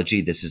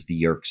physiology, this is the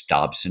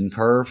Yerkes-Dobson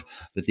curve.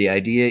 But the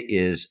idea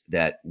is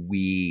that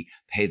we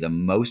pay the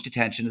most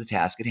attention to the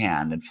task at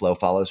hand, and flow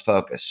follows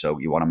focus. So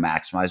you want to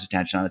maximize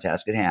attention on the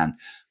task at hand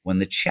when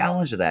the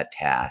challenge of that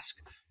task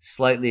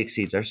slightly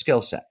exceeds our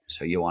skill set.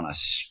 So you want to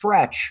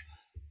stretch,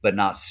 but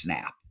not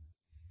snap.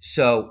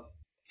 So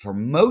for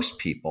most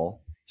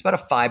people, it's about a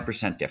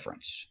 5%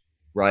 difference.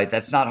 Right?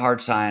 That's not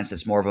hard science.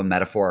 That's more of a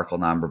metaphorical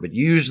number. But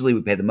usually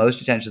we pay the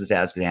most attention to the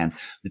task at hand.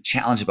 The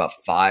challenge is about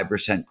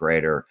 5%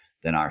 greater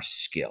than our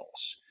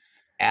skills.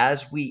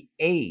 As we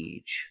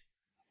age,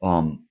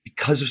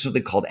 because of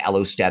something called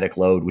allostatic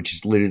load, which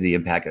is literally the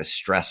impact of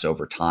stress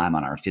over time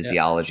on our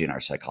physiology and our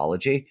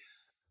psychology,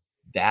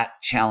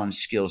 that challenge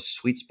skills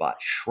sweet spot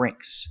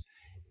shrinks.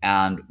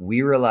 And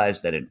we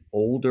realized that in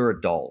older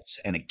adults,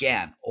 and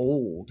again,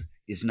 old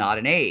is not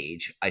an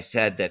age. I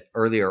said that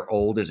earlier,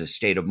 old is a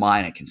state of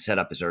mind. It can set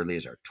up as early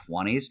as our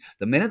 20s.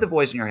 The minute the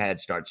voice in your head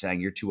starts saying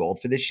you're too old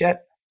for this shit,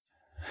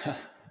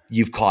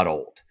 you've caught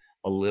old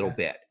a little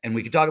bit. And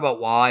we could talk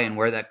about why and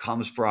where that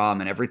comes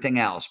from and everything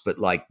else. But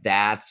like,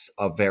 that's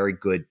a very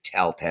good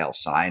telltale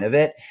sign of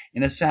it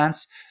in a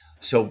sense.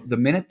 So the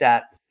minute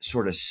that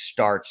sort of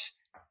starts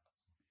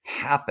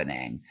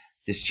happening,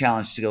 this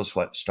challenge skills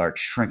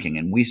starts shrinking.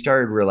 And we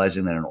started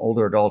realizing that in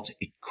older adults,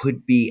 it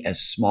could be as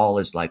small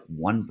as like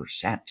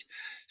 1%.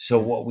 So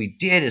what we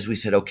did is we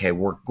said, okay,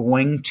 we're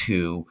going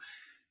to,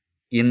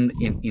 in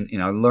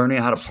our learning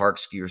how to park,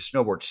 ski, or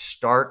snowboard,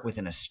 start with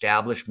an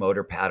established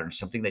motor pattern,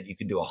 something that you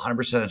can do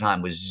 100% of the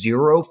time with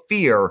zero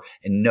fear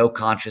and no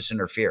conscious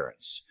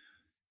interference.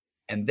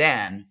 And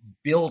then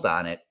build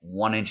on it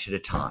 1 inch at a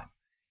time.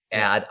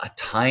 Add a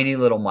tiny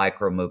little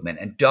micro movement.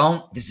 And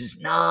this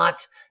is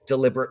not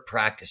deliberate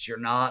practice. You're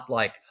not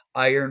like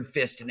iron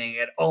fisting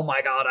it. Oh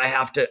my God, I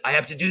have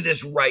to do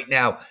this right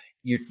now.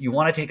 You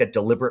want to take a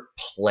deliberate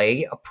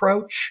play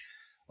approach.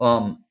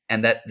 And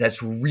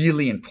that's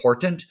really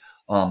important.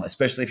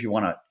 especially if you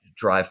want to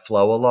drive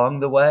flow along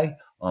the way.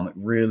 It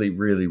really,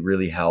 really,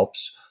 really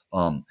helps.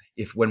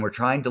 If when we're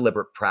trying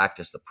deliberate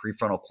practice, the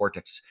prefrontal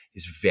cortex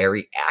is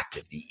very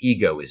active. The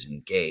ego is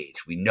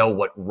engaged. We know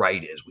what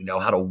right is. We know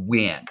how to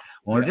win.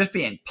 When we're just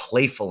being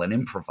playful and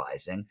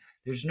improvising,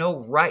 there's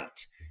no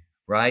right?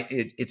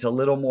 It's a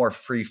little more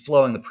free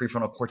flowing. The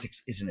prefrontal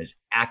cortex isn't as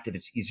active.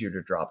 It's easier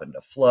to drop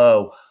into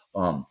flow.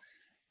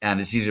 And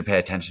it's easier to pay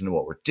attention to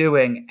what we're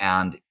doing.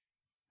 And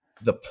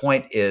the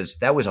point is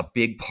that was a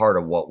big part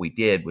of what we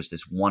did was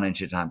this 1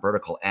 inch at a time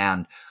vertical.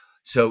 And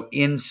so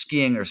in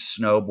skiing or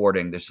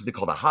snowboarding, there's something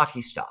called a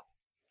hockey stop,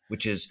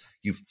 which is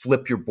you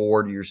flip your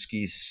board or your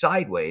skis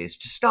sideways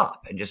to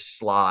stop and just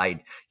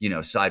slide,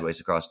 sideways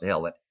across the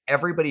hill. And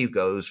everybody who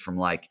goes from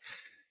like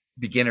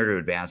beginner to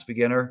advanced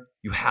beginner,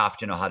 you have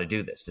to know how to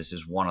do this. This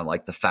is one of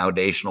like the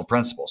foundational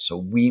principles. So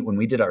when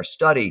we did our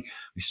study,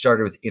 we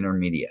started with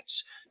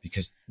intermediates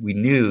because we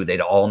knew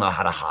they'd all know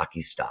how to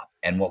hockey stop.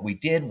 And what we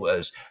did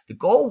was the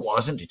goal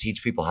wasn't to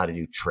teach people how to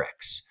do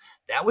tricks.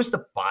 That was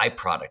the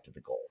byproduct of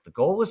the goal. The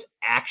goal was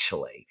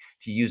actually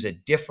to use a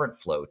different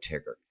flow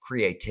trigger,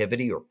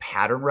 creativity or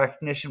pattern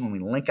recognition. When we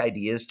link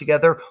ideas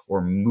together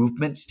or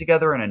movements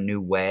together in a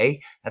new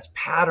way, that's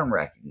pattern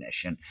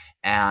recognition.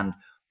 And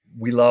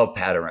we love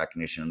pattern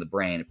recognition in the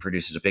brain. It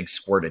produces a big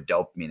squirt of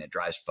dopamine. It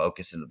drives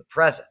focus into the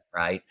present,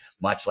 right?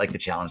 Much like the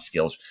challenge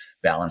skills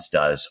balance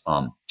does,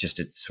 just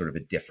a sort of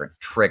a different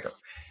trigger.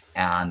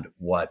 And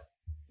what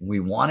we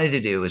wanted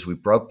to do is we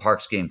broke park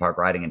skiing, park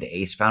riding into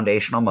ACE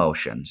foundational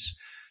motions,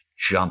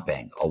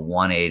 jumping, a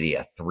 180,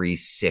 a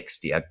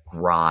 360, a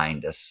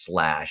grind, a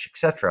slash,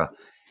 etc.,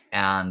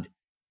 and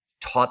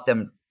taught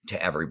them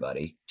to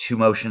everybody 2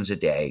 motions a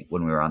day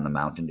when we were on the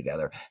mountain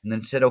together, and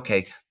then said,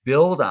 okay,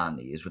 build on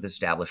these with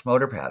established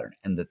motor pattern.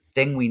 And the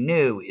thing we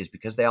knew is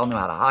because they all knew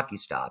how to hockey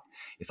stop,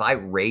 if I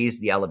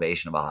raise the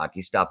elevation of a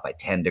hockey stop by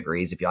 10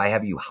 degrees, if I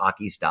have you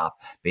hockey stop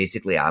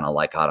basically on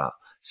a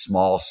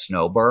small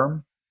snow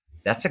berm,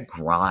 that's a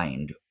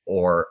grind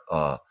or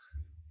a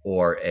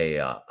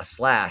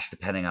slash,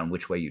 depending on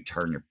which way you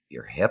turn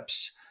your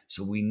hips.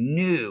 So we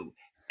knew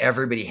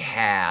everybody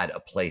had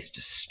a place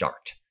to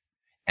start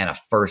and a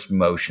first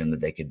motion that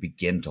they could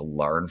begin to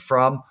learn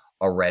from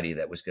already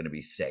that was going to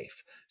be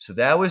safe. So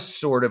that was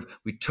sort of,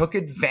 we took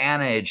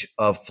advantage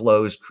of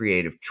flow's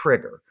creative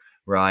trigger,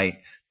 right,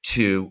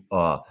 to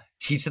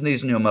teach them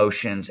these new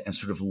emotions and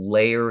sort of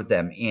layer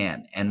them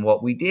in. And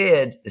what we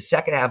did, the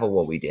second half of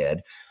what we did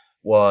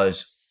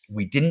was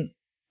we didn't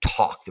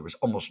talk. There was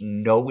almost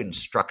no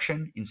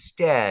instruction.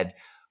 Instead,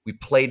 we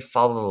played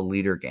follow the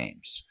leader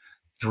games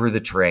through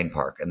the terrain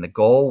park. And the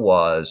goal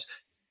was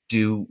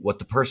do what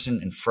the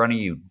person in front of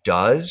you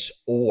does,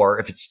 or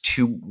if it's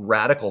too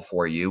radical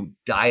for you,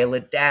 dial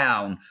it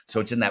down so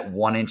it's in that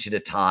 1 inch at a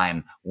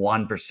time,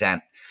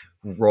 1%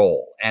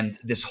 roll. And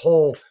this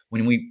whole,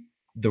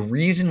 the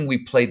reason we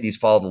played these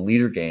follow the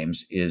leader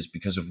games is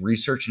because of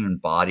research in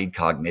embodied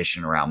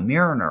cognition around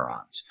mirror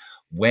neurons.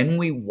 When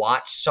we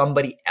watch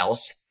somebody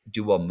else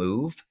do a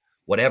move,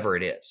 whatever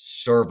it is,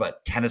 serve a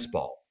tennis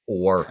ball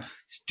or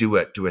do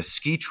a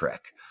ski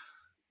trick,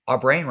 our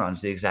brain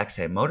runs the exact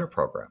same motor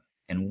program.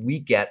 And we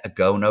get a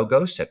go, no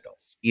go signal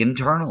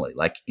internally,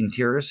 like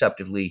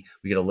interoceptively.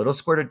 We get a little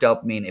squirt of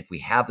dopamine if we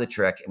have the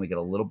trick, and we get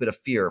a little bit of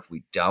fear if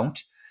we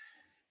don't.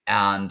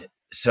 And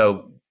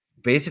so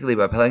basically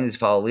by playing these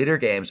follow leader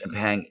games and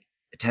paying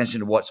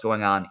attention to what's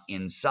going on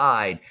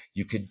inside,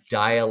 you could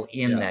dial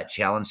in that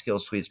challenge skill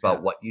sweet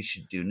spot, what you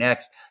should do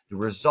next. The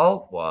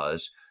result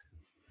was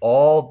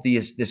all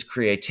this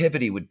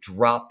creativity would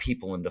drop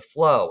people into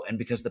flow. And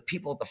because the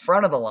people at the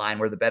front of the line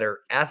were the better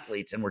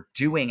athletes and were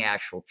doing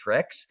actual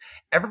tricks,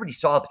 everybody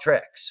saw the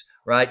tricks,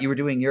 right? You were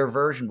doing your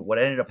version, but what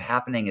ended up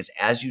happening is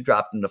as you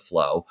dropped into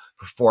flow,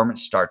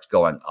 performance starts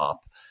going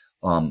up.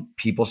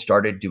 People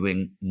started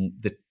doing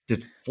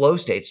the flow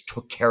states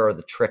took care of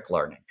the trick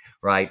learning,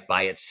 right?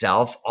 By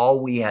itself,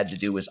 all we had to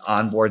do was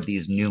onboard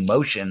these new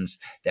motions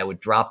that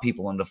would drop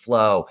people into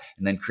flow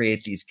and then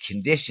create these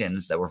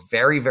conditions that were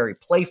very, very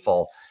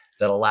playful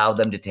that allowed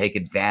them to take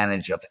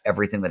advantage of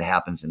everything that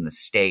happens in the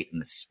state,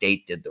 and the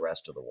state did the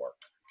rest of the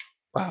work.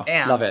 Wow,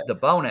 and love it. The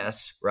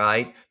bonus,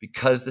 right?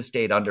 Because the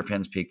state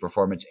underpins peak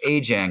performance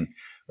aging,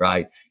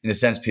 right? In a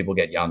sense, people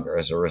get younger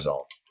as a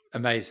result.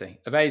 Amazing.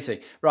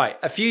 Right.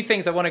 A few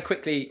things I want to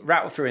quickly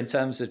rattle through in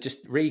terms of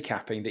just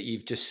recapping that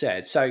you've just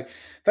said. So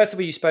first of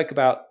all, you spoke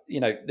about,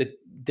 the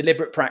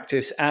deliberate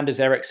practice. Anders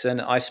Ericsson.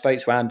 I spoke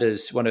to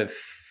Anders, one of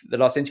the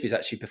last interviews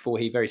actually before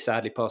he very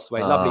sadly passed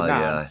away. Lovely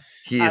man. Yeah.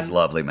 He is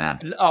lovely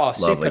man. Oh,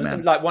 lovely super.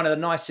 Man. Like one of the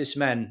nicest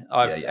men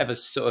I've ever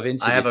sort of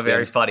interviewed. I have a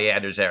very funny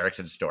Anders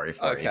Ericsson story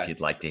for you if you'd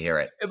like to hear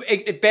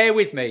it. Bear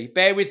with me,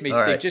 Steve,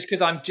 right. just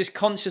because I'm just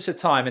conscious of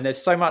time and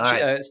there's so much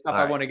stuff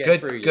I want to get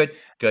through.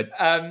 Good.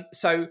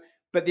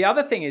 But the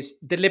other thing is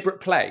deliberate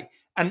play.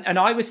 And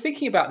I was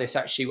thinking about this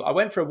actually. I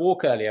went for a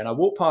walk earlier and I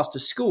walked past a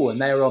school and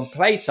they were on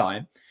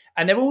playtime.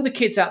 And there were all the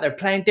kids out there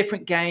playing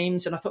different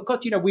games. And I thought,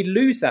 God, we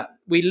lose that.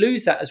 We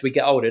lose that as we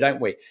get older,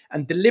 don't we?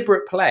 And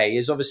deliberate play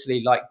is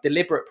obviously like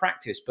deliberate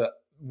practice, but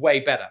way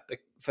better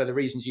for the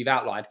reasons you've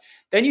outlined.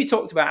 Then you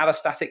talked about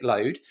allostatic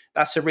load.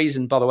 That's the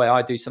reason, by the way,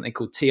 I do something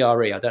called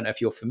TRE. I don't know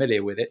if you're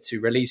familiar with it, to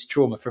release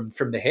trauma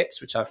from the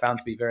hips, which I found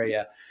to be very,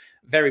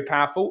 very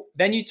powerful.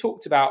 Then you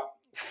talked about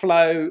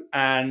flow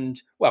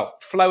and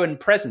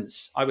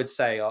presence, I would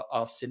say,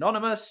 are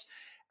synonymous.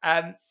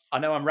 I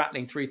know I'm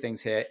rattling through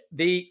things here.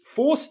 The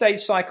 4-stage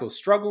cycle: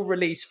 struggle,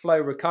 release, flow,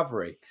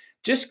 recovery.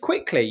 Just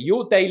quickly,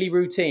 your daily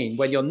routine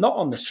when you're not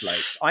on the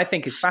slopes, I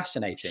think is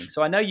fascinating.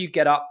 So I know you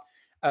get up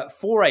at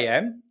 4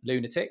 a.m.,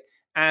 lunatic,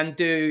 and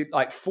do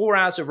like 4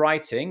 hours of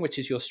writing, which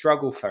is your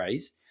struggle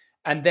phase.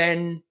 And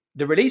then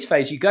the release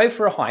phase, you go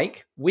for a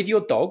hike with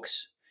your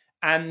dogs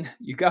and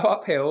you go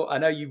uphill. I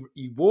know you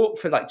walk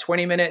for like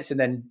 20 minutes and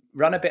then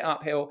run a bit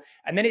uphill.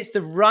 And then it's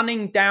the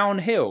running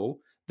downhill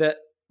that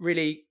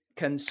really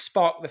can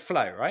spark the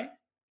flow, right?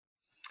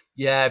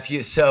 Yeah,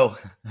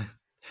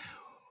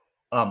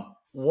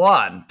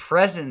 one,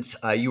 presence,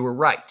 you were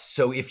right.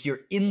 So if you're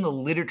in the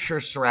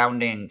literature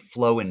surrounding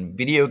flow in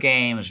video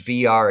games,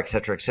 VR, et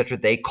cetera,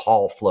 they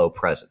call flow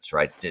presence,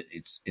 right?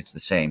 It's the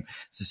same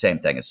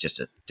thing. It's just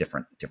a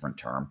different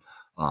term.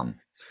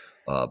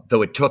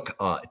 Though it took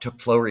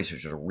flow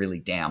researchers a really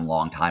damn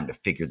long time to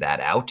figure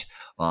that out.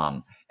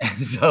 And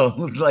so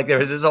like there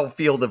was this whole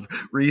field of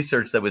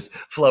research that was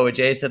flow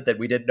adjacent that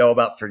we didn't know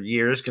about for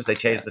years because they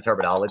changed the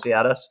terminology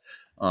at us.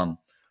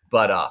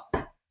 But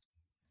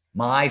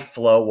my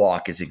flow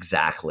walk is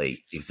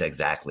exactly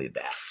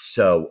that.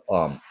 So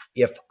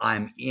if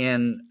I'm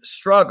in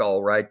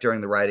struggle, right,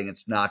 during the writing,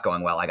 it's not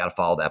going well, I got to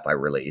follow that by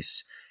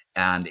release.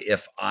 And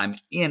if I'm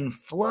in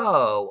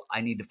flow,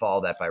 I need to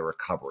follow that by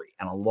recovery.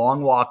 And a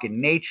long walk in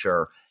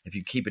nature, if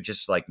you keep it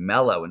just like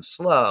mellow and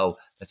slow,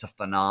 that's a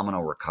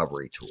phenomenal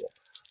recovery tool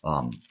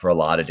for a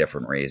lot of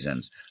different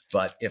reasons.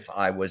 But if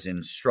I was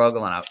in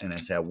struggle and I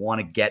say I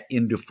want to get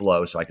into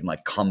flow so I can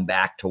like come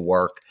back to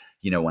work,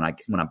 when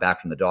I'm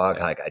back from the dog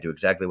hike, I do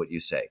exactly what you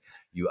say.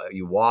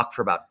 You walk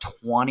for about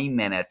 20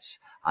 minutes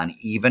on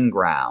even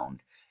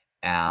ground.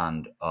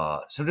 And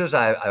sometimes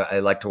I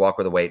like to walk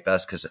with a weight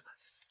vest because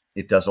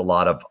it does a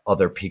lot of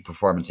other peak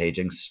performance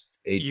aging.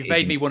 You've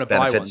made me want to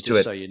buy one,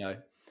 just so you know.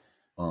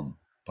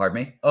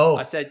 Pardon me? Oh,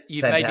 I said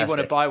you've made me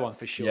want to buy one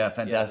for sure. Yeah,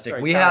 fantastic.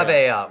 Yeah,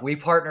 sorry, we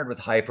partnered with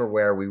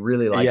Hyperwear. We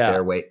really like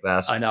their weight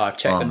vest. I know, I've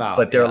checked them out.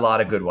 But there are a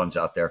lot of good ones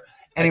out there.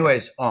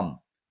 Anyways,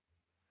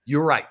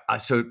 you're right.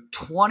 So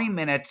 20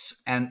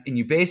 minutes, and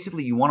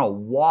you want to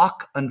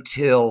walk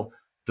until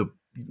the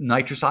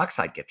nitrous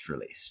oxide gets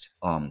released,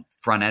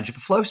 front edge of a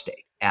flow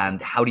state.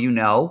 And how do you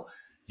know?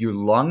 Your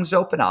lungs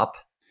open up,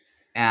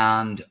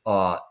 and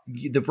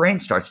the brain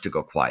starts to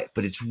go quiet.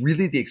 But it's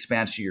really the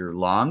expansion of your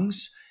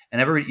lungs.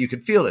 And you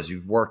can feel this.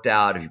 You've worked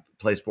out, if you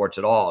play sports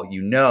at all,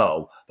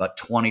 about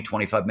 20,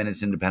 25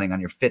 minutes in, depending on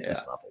your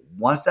fitness level.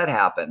 Once that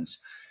happens,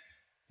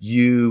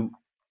 you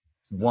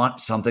want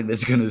something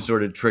that's going to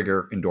sort of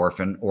trigger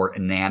endorphin or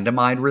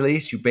anandamide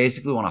release. You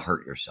basically want to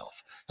hurt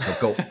yourself. So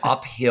go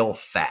uphill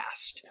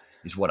fast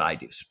is what I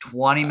do. So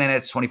 20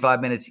 minutes,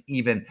 25 minutes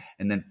even,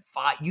 and then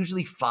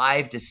usually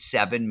 5 to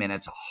 7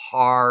 minutes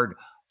hard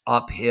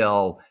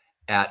uphill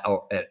at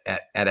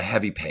a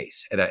heavy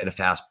pace, at a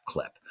fast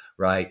clip,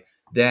 right?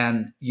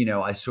 Then,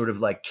 I sort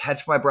of like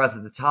catch my breath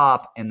at the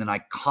top and then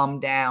I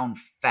come down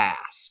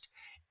fast.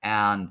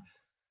 And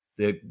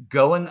the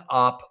going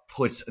up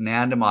puts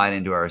anandamide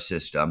into our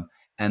system,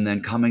 and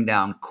then coming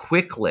down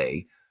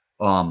quickly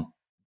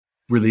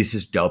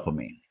releases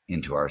dopamine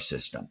into our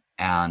system.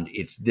 And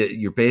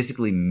you're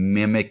basically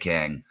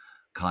mimicking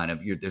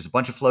there's a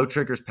bunch of flow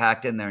triggers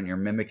packed in there, and you're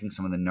mimicking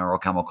some of the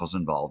neurochemicals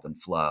involved in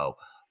flow.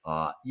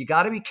 You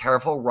got to be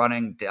careful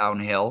running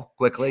downhill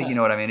quickly. You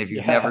know what I mean? If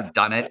you've never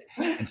done it.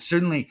 And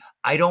certainly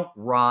I don't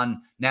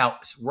run. Now,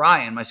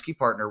 Ryan, my ski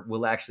partner,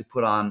 will actually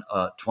put on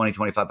a 20,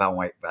 25 pound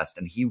weight vest,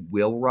 and he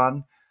will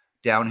run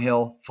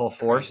downhill full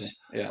force.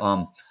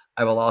 Yeah.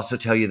 I will also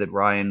tell you that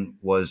Ryan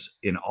was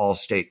an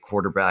all-state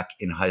quarterback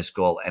in high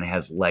school and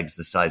has legs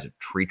the size of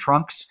tree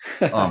trunks.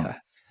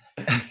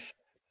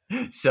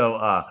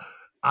 So,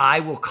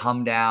 I will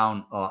come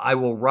down. I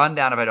will run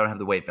down if I don't have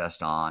the weight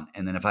vest on.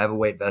 And then if I have a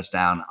weight vest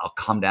down, I'll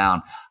come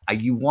down.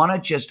 You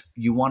want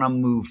to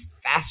move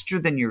faster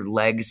than your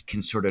legs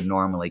can sort of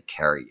normally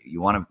carry you.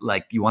 You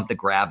want the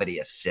gravity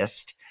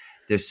assist.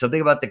 There's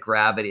something about the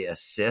gravity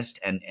assist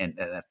and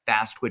a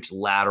fast twitch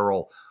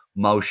lateral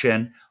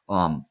motion,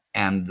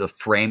 and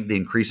the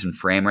increase in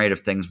frame rate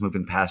of things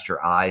moving past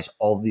your eyes.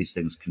 All of these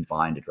things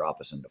combine to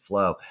drop us into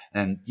flow.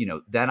 And,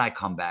 then I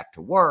come back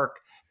to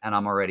work and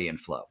I'm already in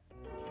flow.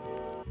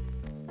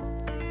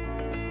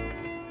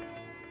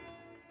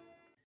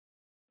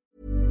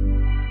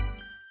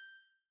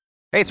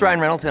 Hey, it's Ryan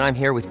Reynolds, and I'm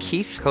here with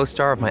Keith,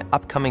 co-star of my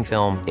upcoming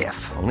film,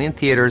 If, only in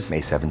theaters May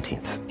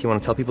 17th. Do you want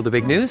to tell people the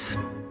big news?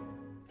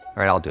 All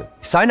All right, I'll do it.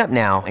 Sign up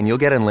now and you'll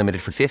get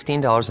unlimited for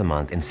 $15 a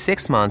month and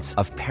 6 months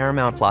of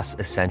Paramount Plus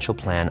Essential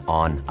Plan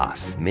on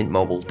us.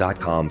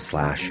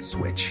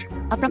 MintMobile.com/switch.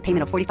 Upfront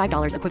payment of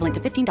 $45 equivalent to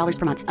 $15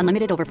 per month.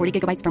 Unlimited over 40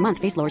 gigabytes per month.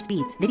 Face lower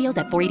speeds. Videos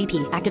at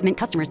 480p. Active Mint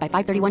customers by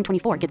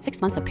 531.24 get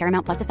 6 months of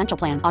Paramount Plus Essential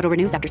Plan. Auto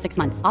renews after 6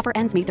 months. Offer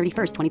ends May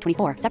 31st,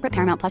 2024. Separate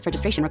Paramount Plus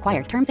registration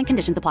required. Terms and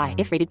conditions apply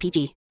if rated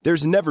PG.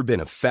 There's never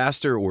been a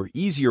faster or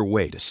easier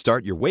way to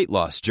start your weight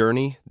loss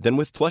journey than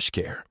with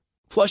PlushCare.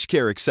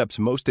 PlushCare accepts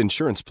most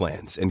insurance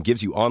plans and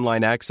gives you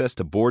online access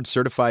to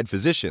board-certified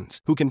physicians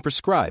who can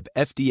prescribe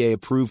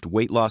FDA-approved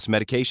weight loss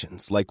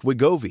medications like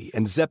Wegovy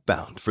and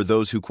Zepbound for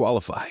those who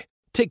qualify.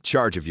 Take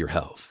charge of your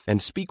health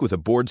and speak with a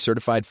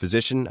board-certified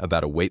physician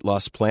about a weight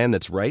loss plan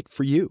that's right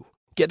for you.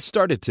 Get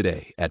started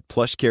today at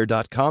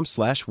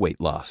plushcare.com/weight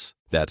loss.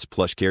 That's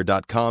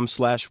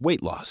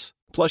plushcare.com/weight loss.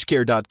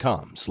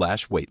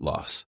 plushcare.com/weight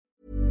loss.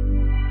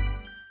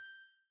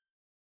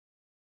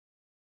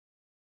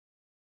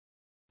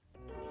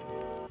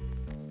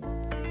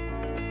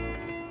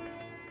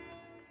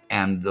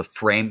 And the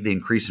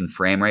increase in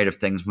frame rate of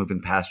things moving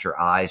past your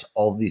eyes,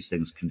 all of these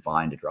things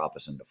combine to drop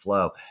us into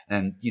flow.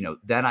 And,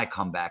 then I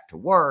come back to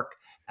work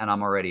and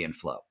I'm already in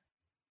flow.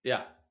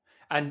 Yeah.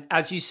 And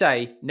as you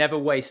say, never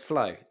waste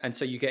flow. And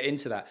so you get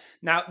into that.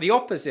 Now, the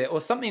opposite,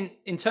 or something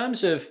in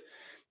terms of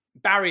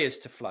barriers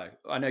to flow,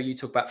 I know you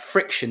talk about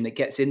friction that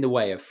gets in the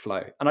way of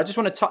flow. And I just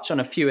want to touch on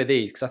a few of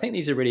these because I think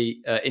these are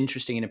really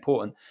interesting and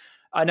important.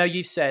 I know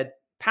you've said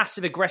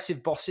passive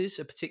aggressive bosses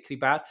are particularly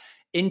bad.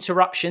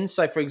 Interruptions.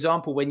 So, for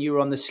example, when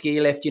you're on the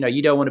ski lift,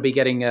 you don't want to be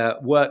getting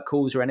work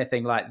calls or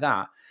anything like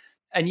that.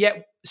 And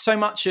yet, so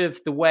much of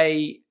the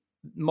way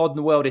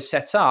modern world is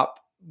set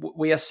up,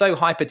 we are so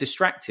hyper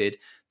distracted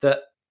that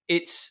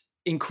it's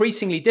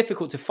increasingly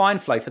difficult to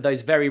find flow for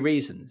those very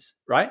reasons,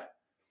 right?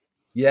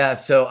 Yeah.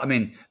 So,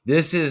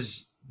 this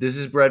is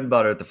bread and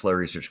butter at the Flow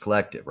Research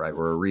Collective, right?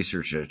 We're a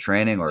research and a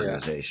training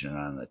organization. And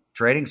on the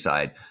training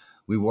side,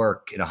 we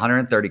work in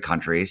 130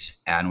 countries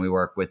and we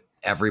work with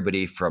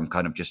everybody from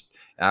kind of just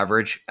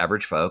average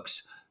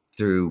folks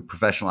through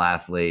professional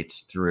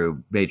athletes,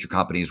 through major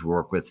companies. We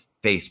work with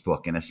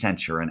Facebook and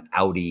Accenture and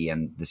Audi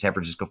and the San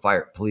Francisco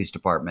Fire Police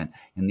Department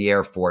and the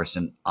Air Force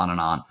and on and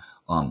on.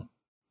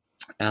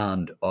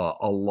 And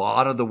a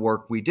lot of the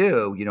work we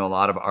do, a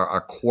lot of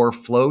our core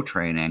flow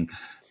training,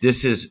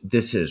 this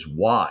is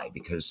why,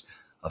 because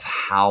of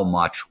how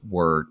much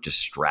we're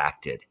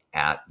distracted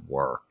at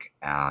work.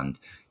 And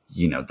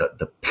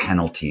the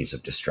penalties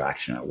of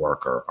distraction at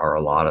work are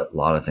a lot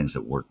of things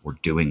that we're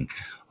doing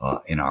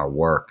in our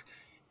work.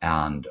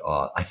 And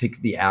I think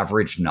the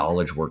average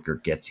knowledge worker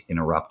gets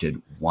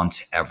interrupted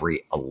once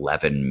every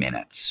 11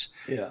 minutes.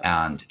 Yeah.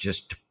 And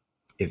just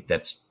if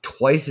that's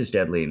twice as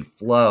deadly in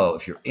flow,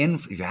 if you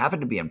happen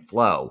to be in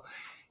flow,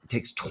 it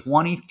takes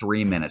 15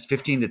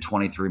 to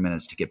 23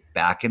 minutes to get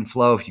back in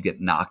flow if you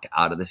get knocked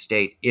out of the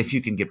state, if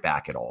you can get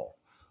back at all.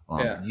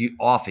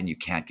 You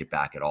can't get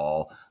back at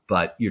all,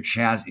 but your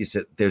chance is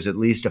that there's at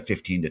least a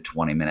 15 to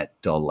 20 minute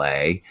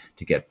delay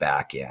to get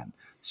back in.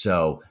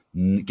 So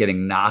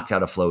getting knocked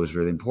out of flow is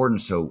really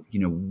important. So,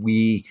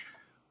 we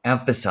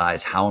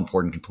emphasize how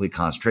important complete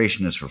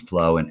concentration is for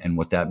flow. And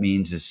what that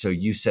means is, so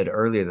you said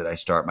earlier that I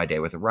start my day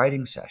with a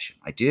writing session.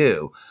 I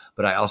do,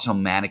 but I also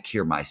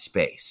manicure my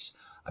space.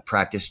 I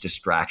practice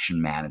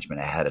distraction management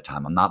ahead of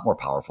time. I'm not more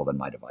powerful than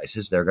my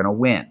devices. They're going to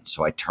win.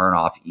 So I turn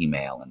off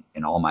email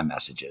and all my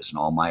messages and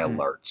all my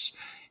alerts.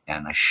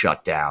 And I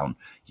shut down,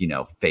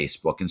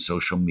 Facebook and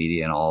social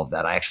media and all of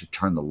that. I actually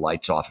turn the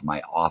lights off in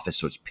my office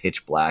so it's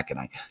pitch black. And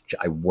I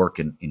work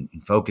in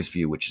Focus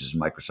View, which is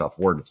Microsoft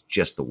Word. It's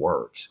just the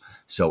words.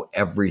 So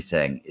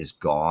everything is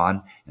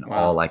gone. And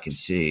all I can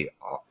see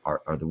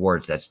are the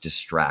words. That's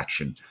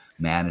distraction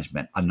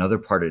management. Another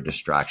part of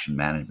distraction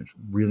management is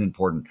really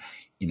important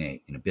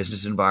in a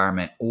business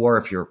environment, or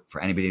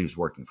for anybody who's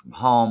working from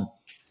home,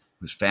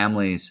 whose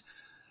families,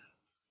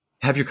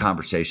 have your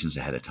conversations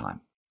ahead of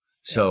time.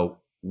 So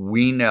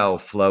we know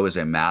flow is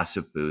a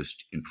massive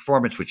boost in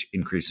performance, which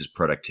increases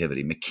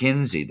productivity.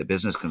 McKinsey, the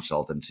business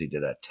consultancy,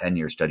 did a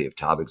 10-year study of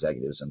top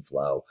executives in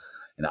flow.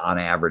 And on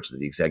average,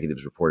 the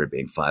executives reported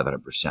being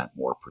 500%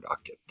 more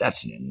productive.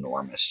 That's an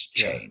enormous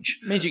change.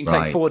 It means you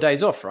can take 4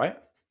 days off, right?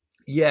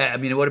 Yeah.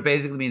 What it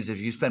basically means is if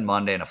you spend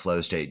Monday in a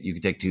flow state, you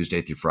can take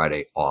Tuesday through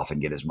Friday off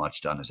and get as much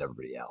done as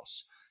everybody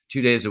else.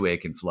 2 days a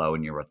week in flow,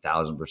 and you're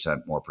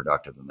 1,000% more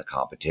productive than the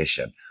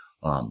competition.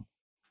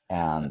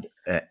 And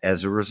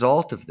as a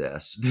result of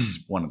this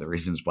is one of the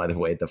reasons, by the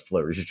way, the Flow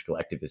Research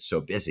Collective is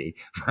so busy,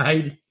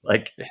 right?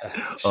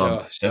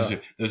 Sure.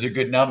 Those are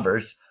good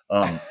numbers.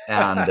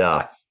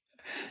 The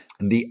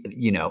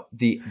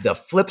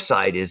flip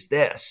side is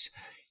this,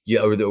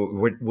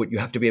 what you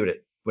have to be able to,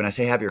 when I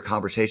say have your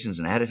conversations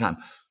and ahead of time,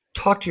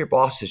 talk to your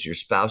bosses, your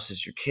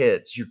spouses, your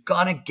kids. You're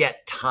going to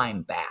get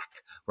time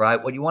back,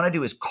 right? What you want to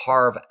do is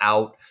carve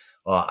out,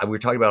 we were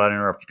talking about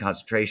uninterrupted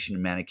concentration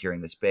and manicuring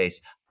the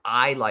space.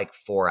 I like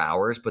 4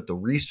 hours, but the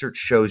research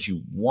shows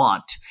you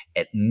want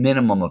at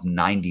minimum of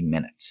 90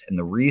 minutes. And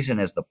the reason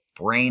is the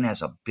brain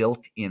has a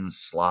built-in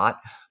slot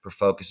for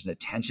focus and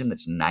attention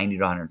that's 90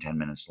 to 110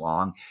 minutes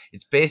long.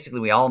 It's basically,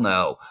 we all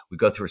know, we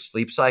go through a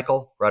sleep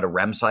cycle, we're at a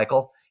REM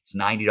cycle. It's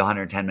 90 to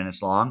 110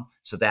 minutes long.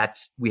 So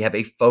we have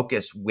a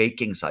focus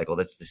waking cycle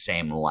that's the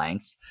same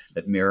length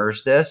that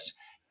mirrors this.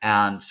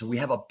 And so we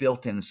have a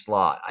built-in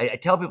slot. I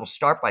tell people,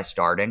 start by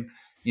starting.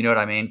 You know what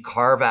I mean?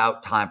 Carve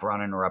out time for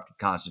uninterrupted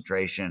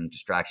concentration,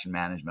 distraction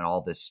management,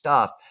 all this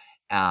stuff.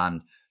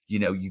 And,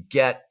 you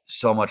get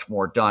so much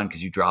more done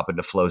because you drop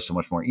into flow so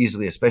much more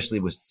easily, especially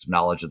with some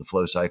knowledge of the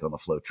flow cycle and the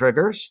flow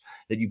triggers,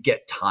 that you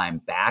get time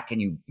back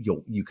and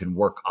you can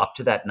work up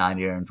to that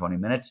 90 or 120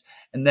 minutes.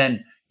 And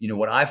then,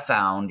 what I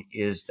found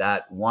is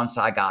that once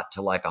I got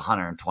to like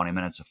 120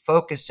 minutes of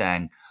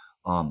focusing,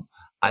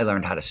 I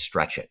learned how to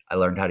stretch it. I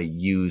learned how to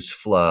use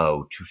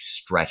flow to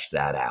stretch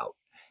that out.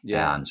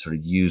 Yeah. And sort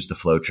of use the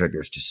flow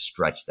triggers to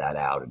stretch that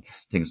out and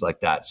things like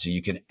that. So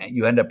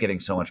you end up getting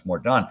so much more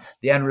done.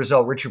 The end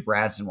result, Richard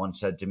Branson once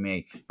said to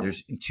me,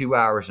 in 2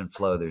 hours in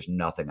flow, there's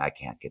nothing I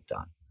can't get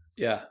done.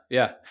 Yeah.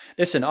 Yeah.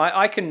 Listen,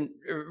 I can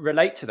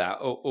relate to that,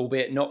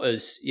 albeit not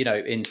as,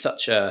 in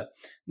such a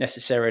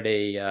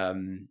necessarily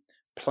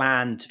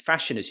planned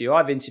fashion as you.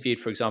 I've interviewed,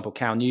 for example,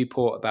 Cal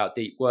Newport about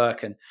deep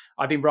work, and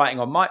I've been working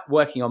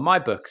on my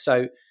book.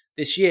 So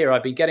this year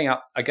I've been getting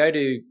up, I go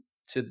to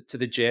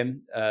the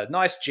gym,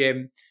 nice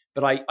gym,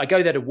 but I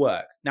go there to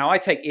work. Now I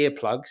take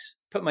earplugs,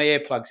 put my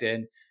earplugs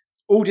in,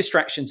 all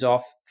distractions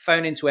off,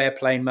 phone into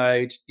airplane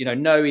mode,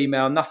 no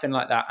email, nothing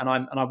like that. And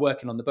I'm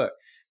working on the book.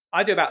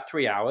 I do about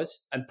 3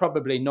 hours, and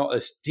probably not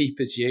as deep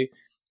as you.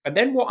 And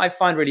then what I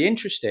find really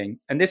interesting,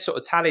 and this sort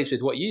of tallies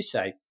with what you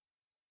say,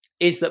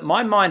 is that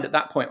my mind at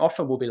that point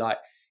often will be like,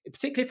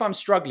 particularly if I'm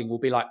struggling, will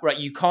be like, right,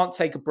 you can't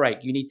take a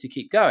break. You need to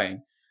keep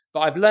going. But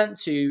I've learned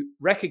to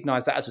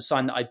recognize that as a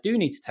sign that I do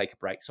need to take a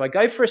break. So I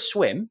go for a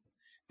swim,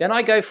 then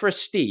I go for a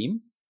steam,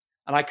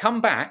 and I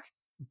come back,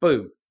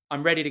 boom,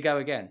 I'm ready to go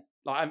again.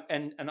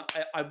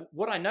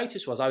 What I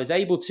noticed was I was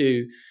able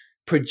to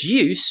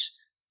produce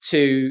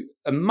to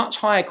a much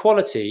higher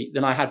quality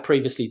than I had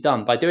previously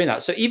done by doing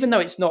that. So even though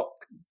it's not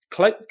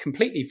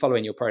completely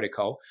following your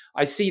protocol,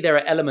 I see there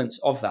are elements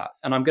of that,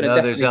 and I'm going to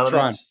definitely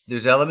try.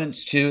 There's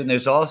elements too, and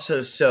there's also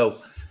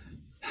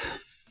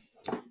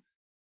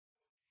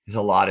there's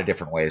a lot of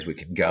different ways we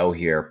can go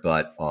here,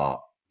 but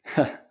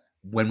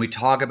when we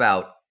talk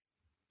about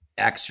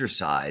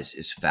exercise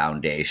is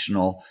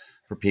foundational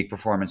for peak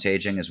performance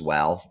aging as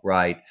well,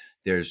 right?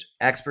 There's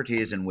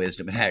expertise and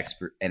wisdom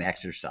and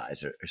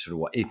exercise are sort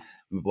of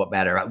what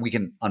matter. We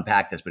can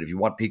unpack this, but if you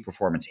want peak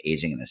performance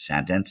aging in a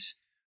sentence,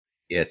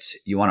 it's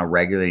you want to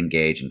regularly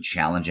engage in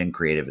challenging,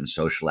 creative, and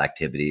social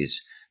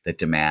activities that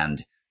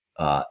demand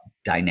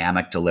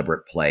dynamic,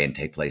 deliberate play and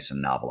take place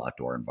in novel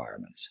outdoor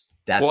environments.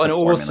 That's an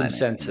awesome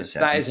sentence.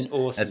 That is an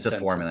awesome sentence. That's the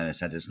formula in a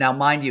sentence. Now,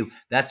 mind you,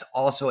 that's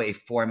also a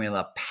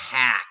formula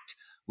packed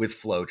with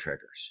flow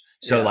triggers.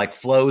 So like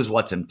flow is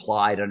what's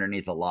implied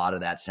underneath a lot of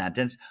that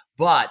sentence,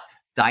 but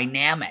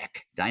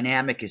dynamic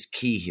is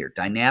key here.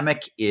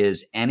 Dynamic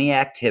is any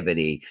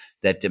activity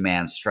that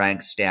demands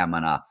strength,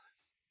 stamina,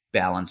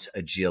 balance,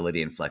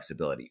 agility, and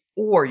flexibility.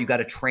 Or you got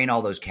to train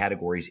all those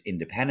categories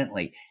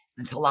independently.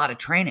 And it's a lot of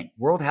training.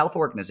 World Health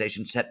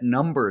Organization set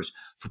numbers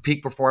for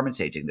peak performance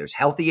aging. There's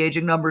healthy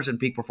aging numbers and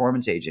peak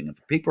performance aging. And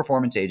for peak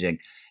performance aging,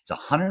 it's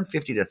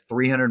 150 to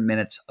 300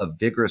 minutes of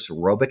vigorous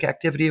aerobic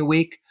activity a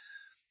week,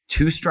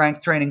 2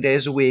 strength training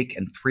days a week,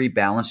 and 3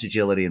 balance,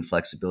 agility, and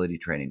flexibility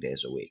training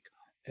days a week.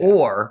 Yeah.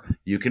 Or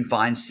you can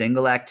find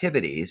single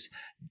activities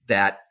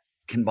that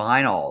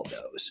combine all of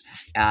those.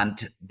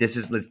 And this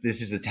is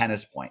the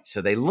tennis point.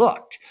 So they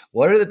looked,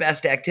 what are the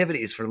best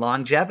activities for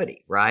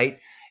longevity, right?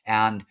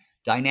 And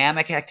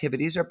dynamic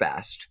activities are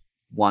best,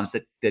 ones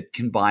that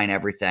combine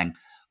everything.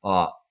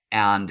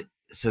 And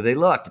so they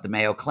looked at the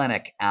Mayo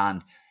Clinic,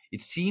 and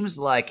it seems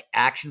like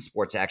action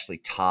sports actually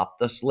top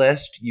this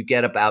list. You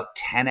get about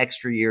 10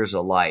 extra years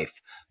of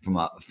life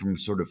from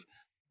sort of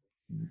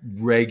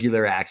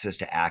regular access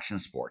to action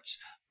sports.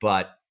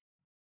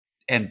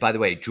 And by the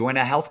way, join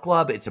a health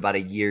club, it's about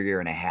a year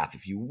and a half.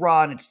 If you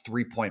run, it's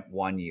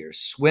 3.1 years.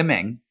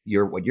 Swimming,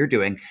 what you're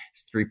doing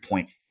is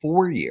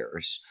 3.4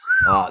 years.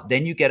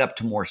 Then you get up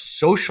to more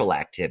social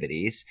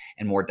activities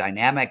and more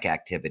dynamic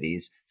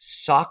activities.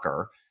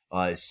 Soccer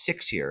is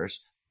 6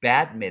 years.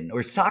 Badminton,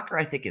 or soccer,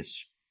 I think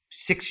is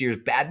 6 years.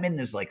 Badminton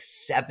is like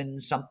 7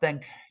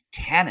 something.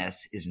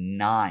 Tennis is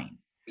 9.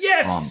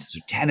 Yes. So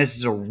tennis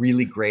is a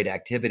really great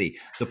activity.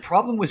 The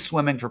problem with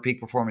swimming for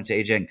peak performance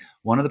aging,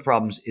 one of the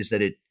problems is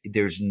that it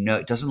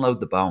doesn't load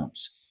the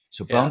bones.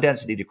 So bone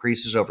density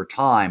decreases over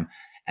time.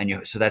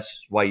 So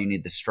that's why you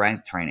need the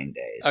strength training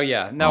days. Oh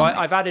yeah, no,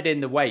 I've added in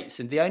the weights,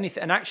 and the only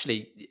and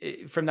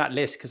actually from that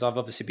list, because I've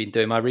obviously been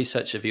doing my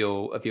research of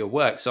your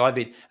work, so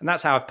and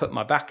that's how I've put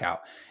my back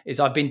out. Is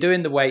I've been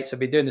doing the weights, I've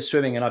been doing the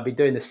swimming, and I've been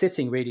doing the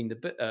sitting, reading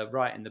the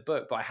writing the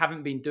book, but I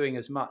haven't been doing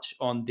as much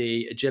on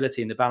the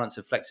agility and the balance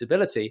and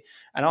flexibility.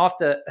 And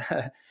after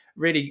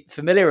really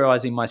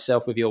familiarizing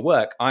myself with your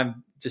work,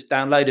 I'm just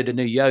downloaded a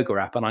new yoga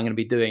app, and I'm going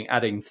to be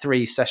adding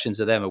 3 sessions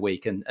of them a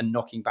week and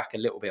knocking back a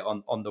little bit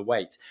on the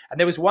weight. And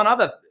there was one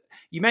other,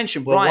 you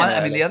mentioned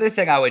Brian. The other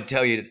thing I would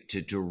tell you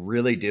to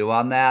really do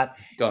on that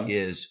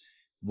is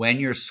when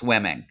you're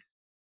swimming,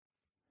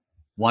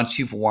 once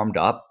you've warmed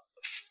up,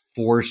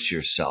 force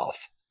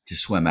yourself to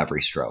swim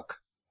every stroke.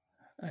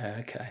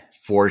 Okay.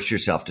 Force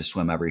yourself to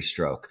swim every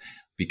stroke,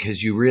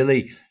 because you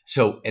really,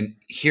 and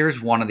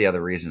here's one of the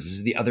other reasons. This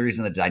is the other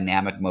reason the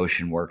dynamic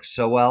motion works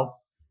so well.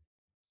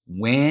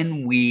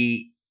 When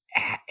we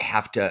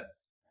have to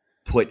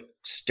put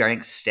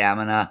strength,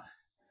 stamina,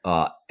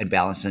 and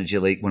balance and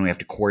agility, when we have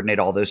to coordinate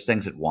all those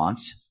things at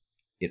once,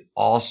 it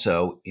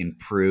also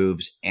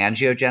improves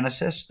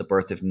angiogenesis, the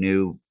birth of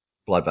new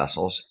blood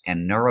vessels,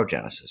 and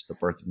neurogenesis, the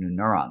birth of new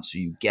neurons. So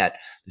you get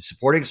the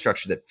supporting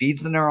structure that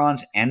feeds the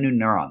neurons and new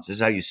neurons. This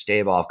is how you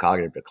stave off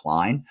cognitive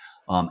decline.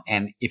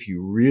 And if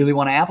you really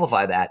want to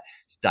amplify that,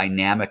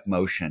 dynamic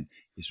motion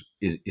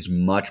is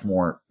much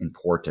more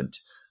important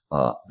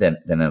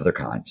than other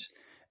kinds.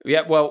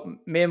 Yeah, well,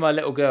 me and my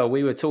little girl,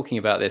 we were talking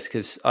about this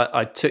because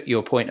I took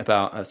your point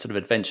about sort of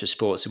adventure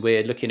sports.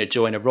 We're looking to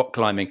join a rock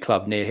climbing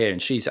club near here,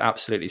 and she's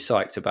absolutely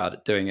psyched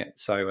about doing it.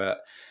 So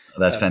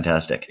that's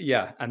fantastic.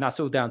 Yeah, and that's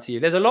all down to you.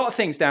 There's a lot of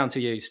things down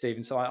to you,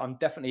 Stephen, so I'm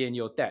definitely in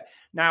your debt.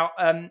 Now,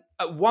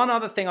 one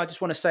other thing I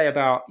just want to say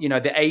about,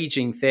 the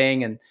aging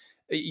thing, and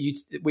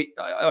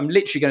I'm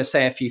literally going to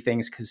say a few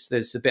things because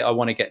there's a bit I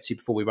want to get to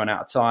before we run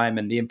out of time,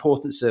 and the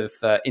importance of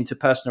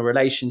interpersonal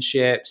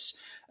relationships.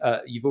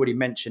 You've already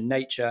mentioned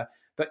nature,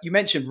 but you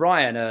mentioned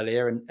Ryan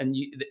earlier, and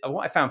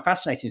what I found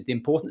fascinating is the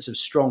importance of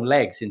strong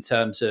legs in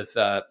terms of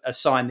a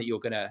sign that you're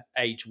going to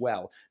age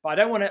well. But I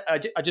don't want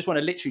to. I just want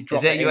to literally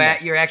drop.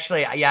 You're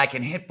actually, I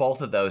can hit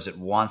both of those at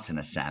once in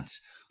a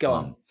sense. Go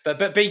on,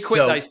 but be quick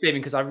though,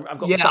 Stephen, because I've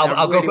got. Yeah,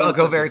 I'll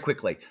go very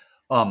quickly.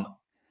 The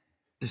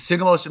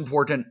single most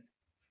important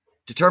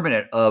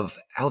determinant of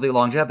healthy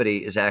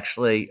longevity is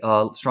actually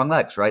strong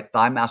legs, right?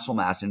 Thigh muscle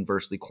mass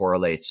inversely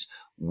correlates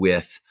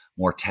with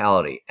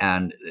mortality,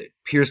 and it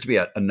appears to be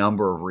a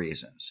number of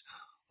reasons.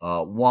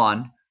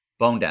 One,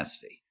 bone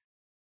density.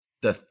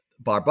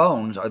 Our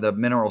bones are the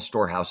mineral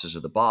storehouses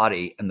of the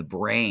body, and the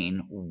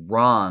brain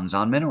runs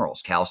on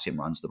minerals. Calcium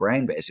runs the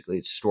brain, basically.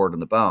 It's stored in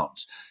the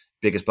bones.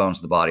 Biggest bones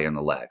in the body are in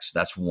the legs.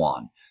 That's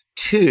one.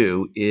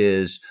 Two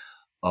is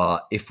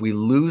if we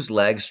lose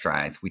leg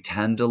strength, we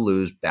tend to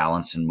lose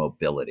balance and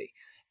mobility.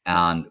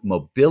 And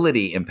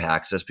mobility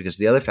impacts us because of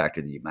the other factor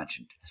that you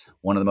mentioned.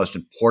 One of the most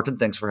important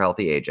things for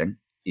healthy aging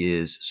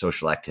is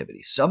social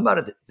activity. Some about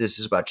it, this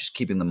is about just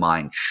keeping the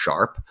mind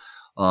sharp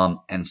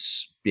and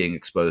being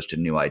exposed to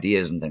new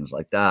ideas and things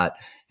like that.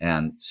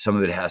 And some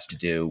of it has to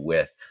do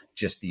with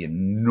just the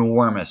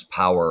enormous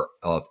power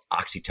of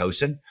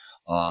oxytocin,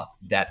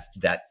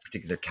 that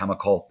particular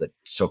chemical, that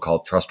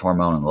so-called trust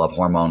hormone and love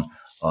hormone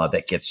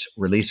that gets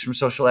released from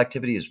social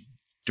activity is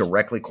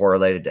directly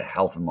correlated to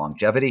health and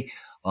longevity.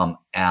 So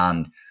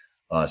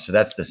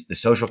that's the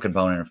social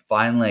component. And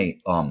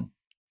finally,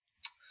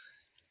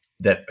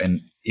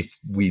 if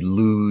we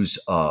lose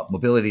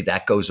mobility,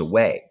 that goes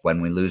away.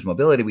 When we lose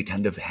mobility, we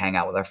tend to hang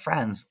out with our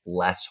friends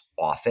less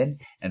often.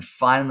 And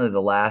finally,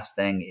 the last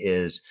thing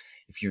is,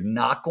 if you're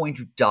not going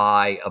to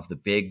die of the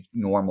big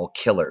normal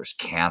killers,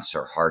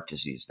 cancer, heart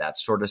disease, that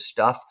sort of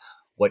stuff,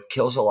 what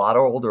kills a lot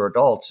of older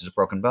adults is a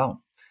broken bone.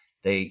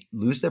 They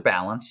lose their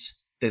balance,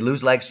 they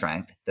lose leg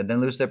strength, then they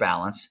lose their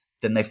balance,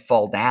 then they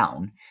fall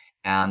down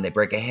and they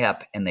break a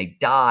hip, and they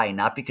die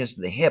not because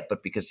of the hip,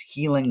 but because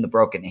healing the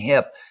broken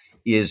hip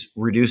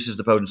reduces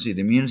the potency of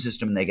the immune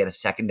system, and they get a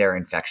secondary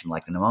infection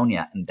like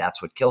pneumonia, and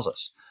that's what kills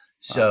us.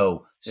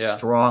 So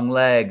strong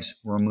legs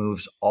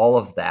removes all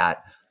of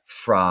that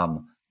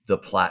from the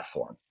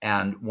platform.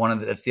 And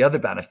that's the other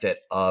benefit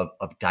of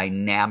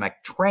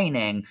dynamic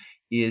training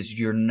is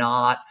you're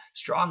not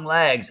strong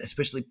legs,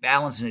 especially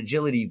balance and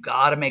agility. You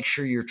got to make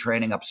sure you're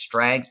training up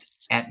strength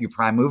and your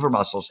prime mover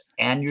muscles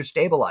and your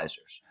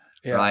stabilizers.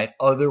 Yeah. Right.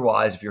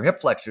 Otherwise, if your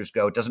hip flexors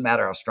go, it doesn't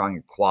matter how strong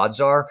your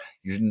quads are,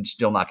 you're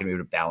still not going to be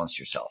able to balance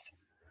yourself.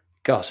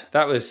 God,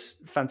 that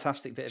was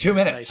fantastic. Bit of 2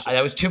 minutes.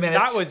 That was 2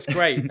 minutes. That was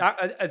great.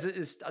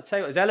 I'd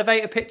say, as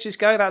elevator pitches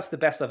go, that's the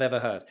best I've ever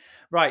heard.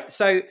 Right.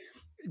 So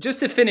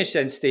just to finish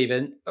then,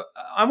 Stephen,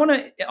 I want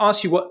to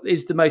ask you what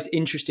is the most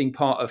interesting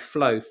part of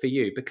flow for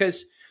you,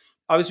 because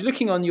I was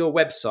looking on your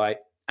website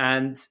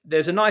and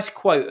there's a nice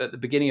quote at the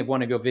beginning of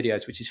one of your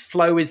videos, which is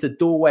flow is the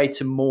doorway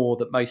to more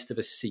that most of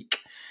us seek.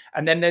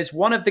 And then there's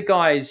one of the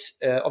guys,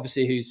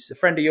 obviously, who's a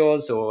friend of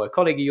yours or a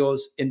colleague of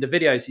yours in the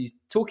videos. He's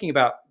talking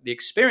about the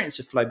experience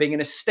of flow being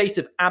in a state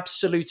of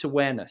absolute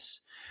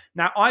awareness.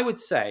 Now, I would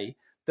say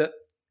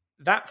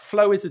that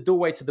flow is the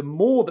doorway to the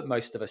more that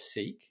most of us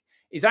seek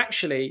is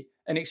actually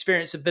an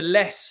experience of the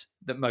less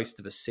that most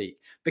of us seek,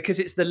 because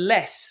it's the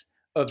less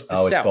of the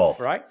self, both.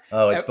 Right?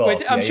 Oh, it's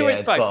both. I'm sure it's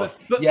both.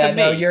 But yeah, for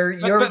no, me,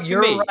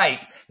 you're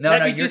right.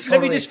 Let me just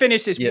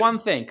finish this one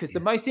thing, because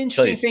the most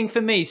interesting thing for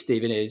me,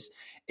 Stephen,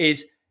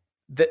 is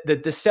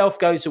the self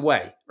goes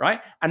away,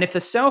 right? And if the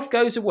self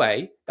goes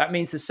away, that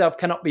means the self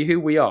cannot be who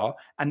we are.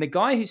 And the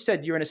guy who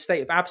said you're in a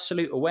state of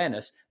absolute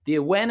awareness, the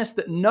awareness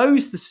that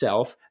knows the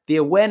self, the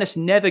awareness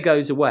never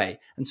goes away.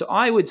 And so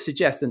I would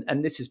suggest,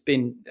 and this has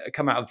been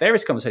come out of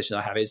various conversations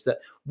I have, is that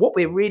what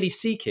we're really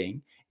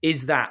seeking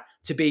is that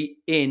to be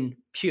in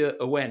pure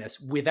awareness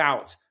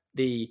without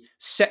the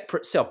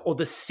separate self or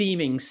the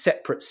seeming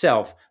separate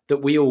self that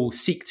we all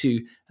seek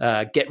to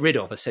get rid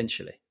of,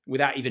 essentially,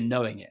 without even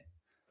knowing it.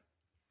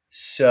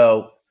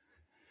 So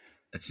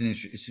it's an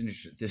interesting.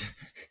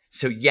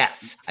 So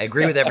yes, I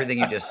agree with everything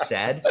you just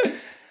said.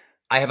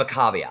 I have a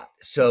caveat.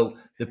 So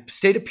the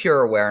state of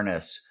pure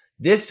awareness,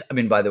 this, I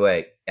mean, by the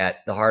way, at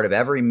the heart of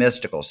every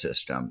mystical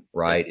system,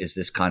 right, is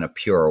this kind of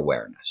pure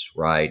awareness,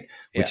 right?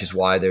 Which is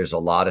why there's a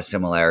lot of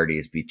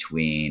similarities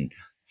between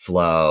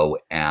flow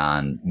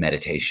and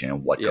meditation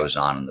and what goes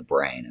on in the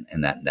brain.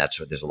 And that's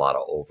what there's a lot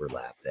of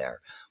overlap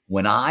there.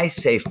 When I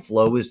say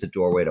flow is the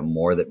doorway to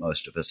more that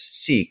most of us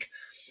seek,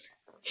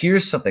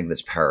 here's something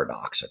that's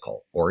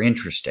paradoxical, or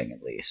interesting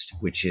at least,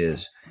 which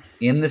is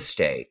in the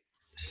state,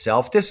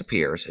 self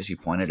disappears, as you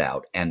pointed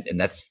out, and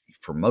that's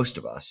for most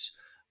of us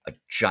a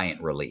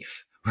giant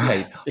relief,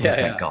 right?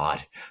 Thank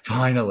God,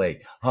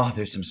 finally,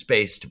 there's some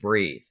space to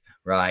breathe,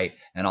 right?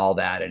 And all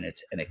that, and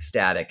it's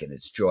ecstatic and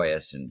it's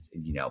joyous, and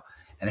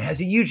and it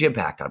has a huge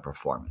impact on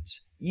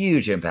performance.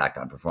 We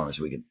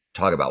can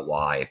talk about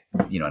why,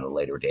 at a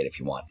later date if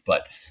you want.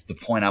 But the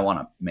point I want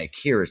to make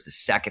here is the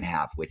second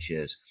half, which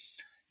is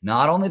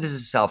not only does the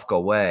self go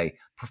away,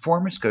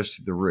 performance goes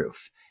through the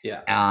roof.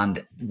 Yeah.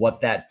 And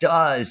what that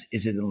does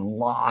is it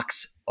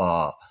unlocks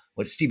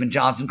what Stephen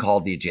Johnson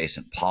called the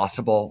adjacent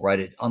possible, right?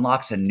 It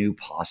unlocks a new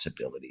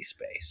possibility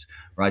space,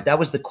 right? That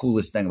was the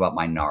coolest thing about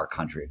my NAR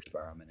country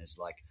experiment, is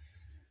like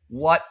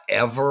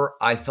whatever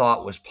I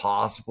thought was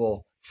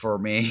possible for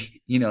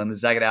me, in the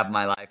second half of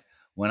my life,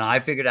 when I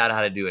figured out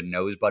how to do a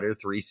nose butter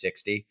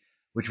 360,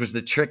 which was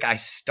the trick I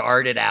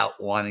started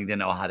out wanting to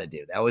know how to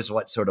do. That was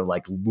what sort of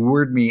like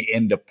lured me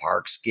into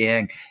park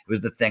skiing. It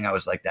was the thing I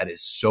was like, that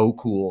is so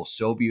cool,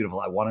 so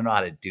beautiful. I want to know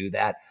how to do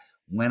that.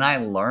 When I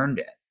learned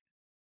it,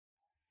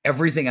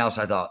 everything else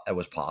I thought that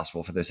was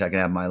possible for the second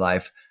half of my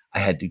life, I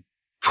had to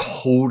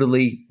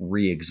totally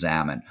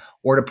re-examine.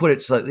 Or to put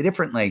it slightly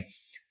differently,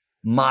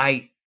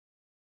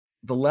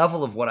 the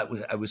level of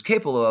what I was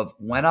capable of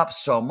went up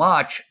so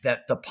much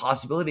that the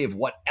possibility of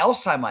what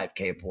else I might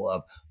be capable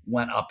of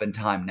went up in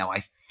time. Now,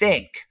 I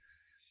think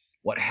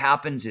what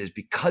happens is,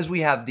 because we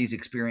have these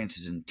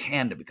experiences in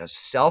tandem, because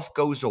self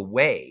goes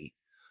away,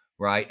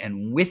 right?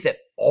 And with it,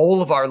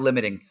 all of our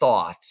limiting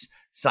thoughts,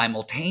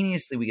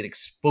 simultaneously, we get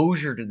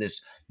exposure to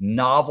this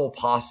novel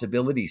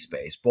possibility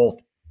space. Both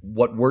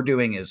what we're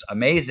doing is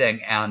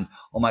amazing, and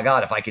oh my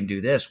God, if I can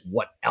do this,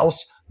 what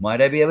else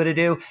might I be able to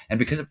do? And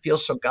because it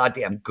feels so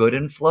goddamn good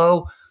in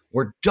flow,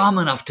 we're dumb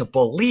enough to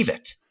believe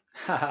it.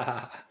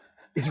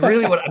 It's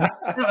really what I mean.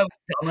 I'm not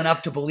dumb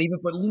enough to believe it,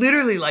 but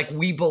literally, like,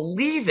 we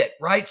believe it,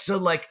 right? So,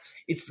 like,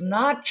 it's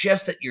not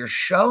just that you're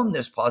shown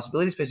this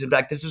possibility space. In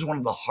fact, this is one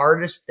of the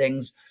hardest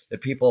things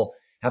that people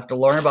have to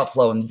learn about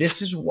flow. And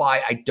this is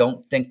why I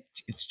don't think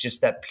it's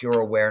just that pure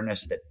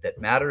awareness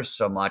that matters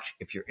so much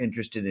if you're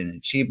interested in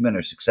achievement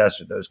or success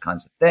or those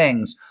kinds of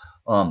things,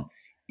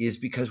 is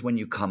because when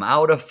you come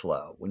out of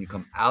flow, when you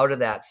come out of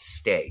that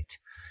state,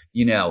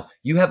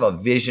 you have a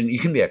vision. You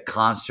can be a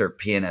concert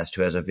pianist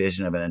who has a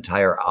vision of an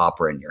entire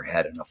opera in your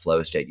head in a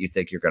flow state. You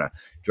think you're going to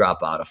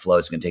drop out of flow.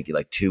 It's going to take you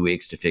like 2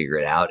 weeks to figure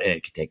it out, and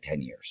it could take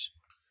 10 years,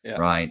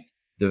 right?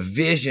 The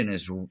vision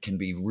can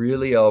be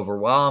really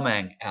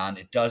overwhelming, and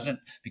it doesn't,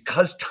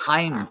 because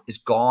time is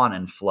gone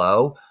in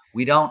flow.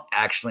 We don't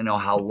actually know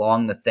how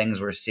long the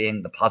things we're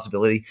seeing, the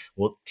possibility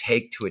will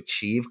take to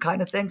achieve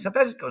kind of thing.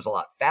 Sometimes it goes a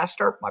lot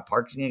faster. My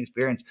park skiing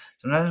experience,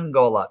 sometimes it can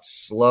go a lot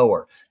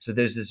slower. So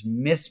there's this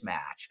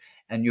mismatch,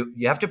 and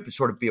you have to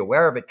sort of be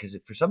aware of it, because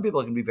for some people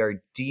it can be very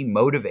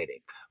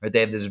demotivating, right? They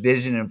have this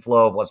vision and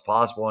flow of what's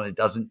possible, and it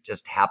doesn't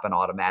just happen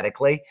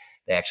automatically.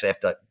 They actually have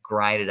to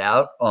grind it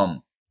out.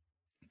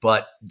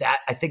 But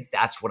I think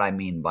that's what I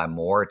mean by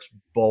more. It's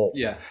both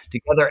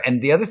together. And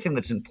the other thing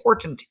that's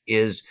important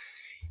is,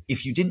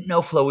 if you didn't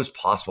know flow was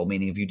possible,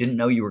 meaning if you didn't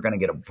know you were going to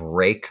get a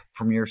break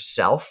from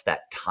yourself,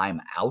 that time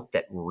out,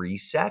 that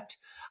reset,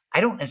 I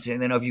don't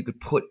necessarily know if you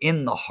could put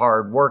in the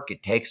hard work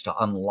it takes to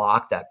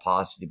unlock that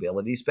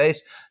possibility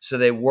space. So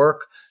they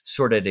work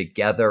sort of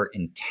together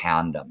in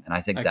tandem. And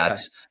I think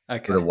that's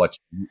sort of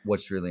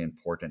what's really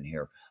important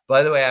here.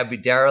 By the way, I'd be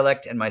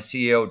derelict, and my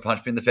CEO would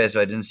punch me in the face if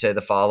I didn't say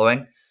the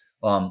following.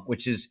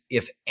 Which is,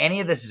 if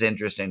any of this is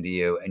interesting to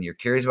you and you're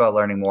curious about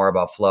learning more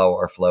about flow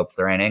or flow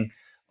training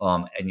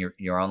and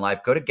your own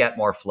life, go to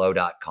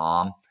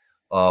getmoreflow.com,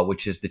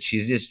 which is the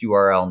cheesiest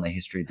URL in the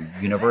history of the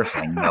universe.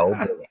 I know,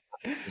 but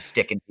to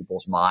stick in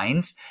people's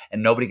minds,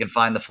 and nobody can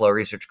find the Flow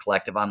Research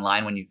Collective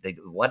online when they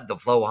what the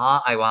flow,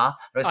 I'm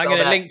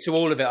going to link to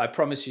all of it. I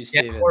promise you,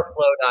 Stephen.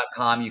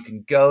 Getmoreflow.com. You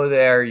can go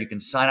there. You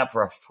can sign up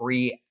for a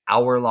free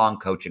hour-long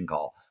coaching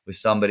call with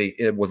somebody,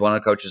 with one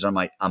of the coaches on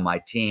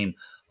my team.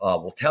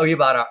 We'll tell you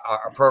about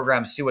our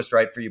program, see what's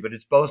right for you. But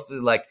it's both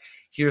like,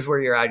 here's where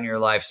you're at in your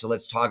life. So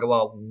let's talk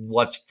about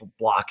what's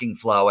blocking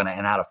flow and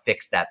how to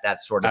fix that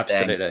sort of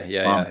thing. Absolutely.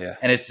 Yeah.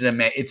 And it's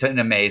an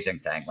amazing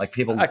thing. Like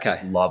people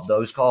just love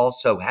those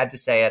calls. So had to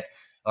say it.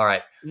 All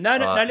right. No,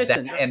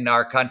 listen. In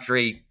our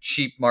country,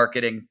 cheap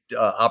marketing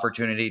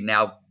opportunity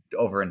now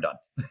over and done.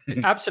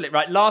 Absolutely.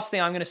 Right. Last thing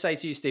I'm going to say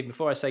to you, Steve,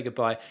 before I say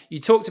goodbye, you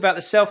talked about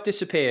the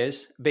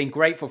self-disappears, being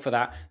grateful for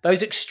that.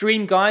 Those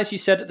extreme guys you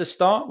said at the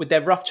start with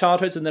their rough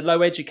childhoods and the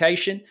low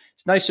education,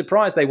 it's no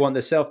surprise they want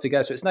the self to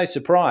go. So it's no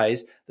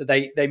surprise that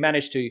they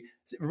managed to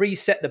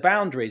reset the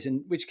boundaries,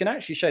 and which can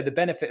actually show the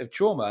benefit of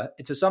trauma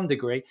to some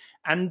degree.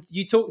 And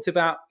you talked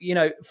about,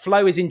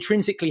 flow is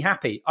intrinsically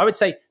happy. I would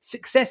say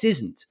success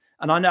isn't.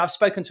 And I know I've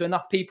spoken to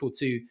enough people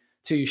to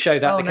show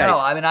that the case. No,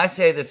 I mean, I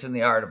say this in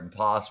The Art of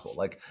Impossible.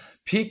 Like,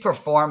 peak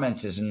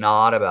performance is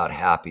not about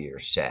happy or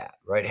sad,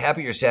 right?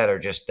 Happy or sad are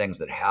just things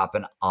that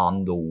happen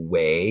on the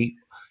way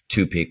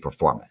to peak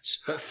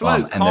performance. But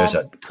flow,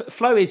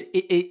 flow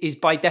is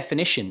by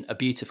definition a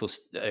beautiful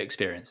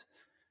experience.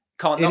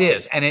 It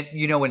is. And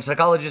when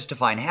psychologists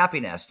define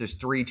happiness, there's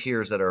 3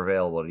 tiers that are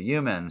available to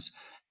humans,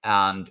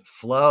 and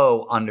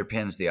flow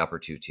underpins the upper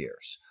 2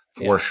 tiers.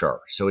 For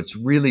sure. So it's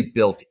really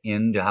built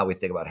into how we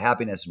think about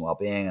happiness and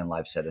well-being and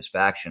life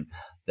satisfaction.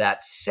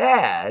 That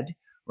said,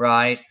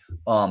 right,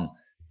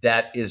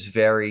 that is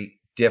very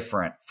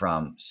different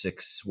from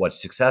what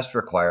success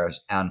requires.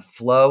 And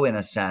flow, in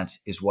a sense,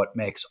 is what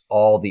makes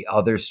all the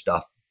other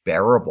stuff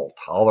bearable,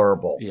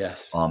 tolerable,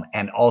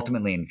 and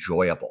ultimately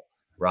enjoyable.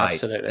 Right.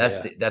 Absolutely.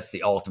 That's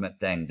the ultimate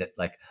thing, that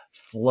like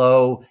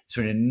flow,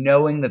 sort of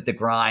knowing that the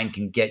grind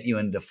can get you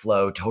into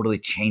flow totally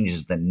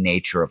changes the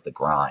nature of the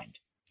grind.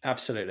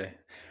 Absolutely.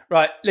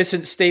 Right.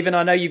 Listen, Stephen,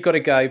 I know you've got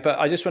to go, but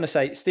I just want to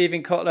say,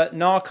 Stephen Kotler,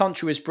 Nah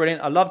Country was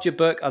brilliant. I loved your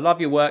book. I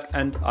love your work.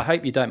 And I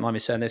hope you don't mind me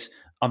saying this.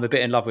 I'm a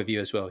bit in love with you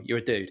as well. You're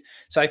a dude.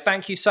 So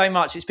thank you so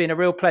much. It's been a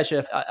real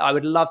pleasure. I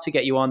would love to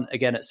get you on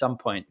again at some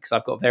point, because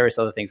I've got various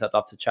other things I'd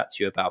love to chat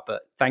to you about.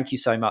 But thank you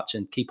so much,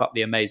 and keep up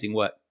the amazing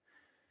work.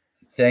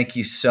 Thank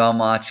you so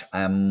much.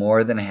 I'm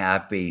more than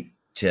happy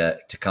to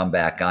come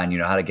back on. You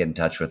know how to get in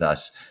touch with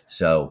us,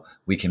 so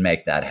we can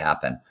make that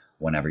happen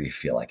whenever you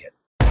feel like it.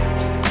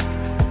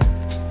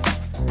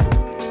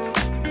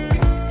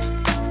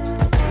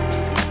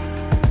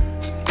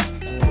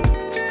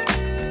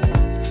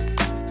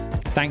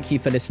 Thank you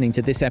for listening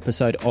to this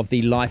episode of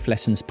the Life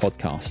Lessons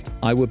podcast.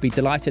 I would be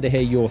delighted to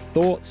hear your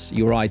thoughts,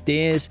 your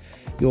ideas,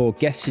 your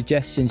guest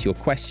suggestions, your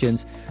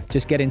questions.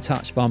 Just get in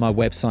touch via my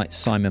website,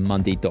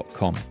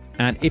 simonmundy.com.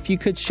 And if you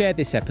could share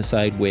this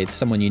episode with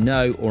someone you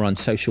know or on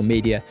social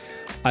media,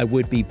 I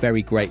would be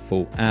very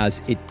grateful,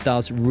 as it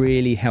does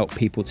really help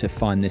people to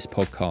find this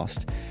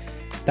podcast.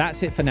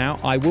 That's it for now.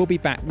 I will be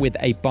back with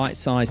a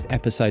bite-sized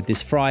episode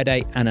this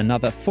Friday and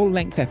another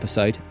full-length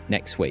episode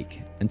next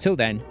week. Until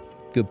then,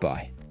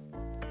 goodbye.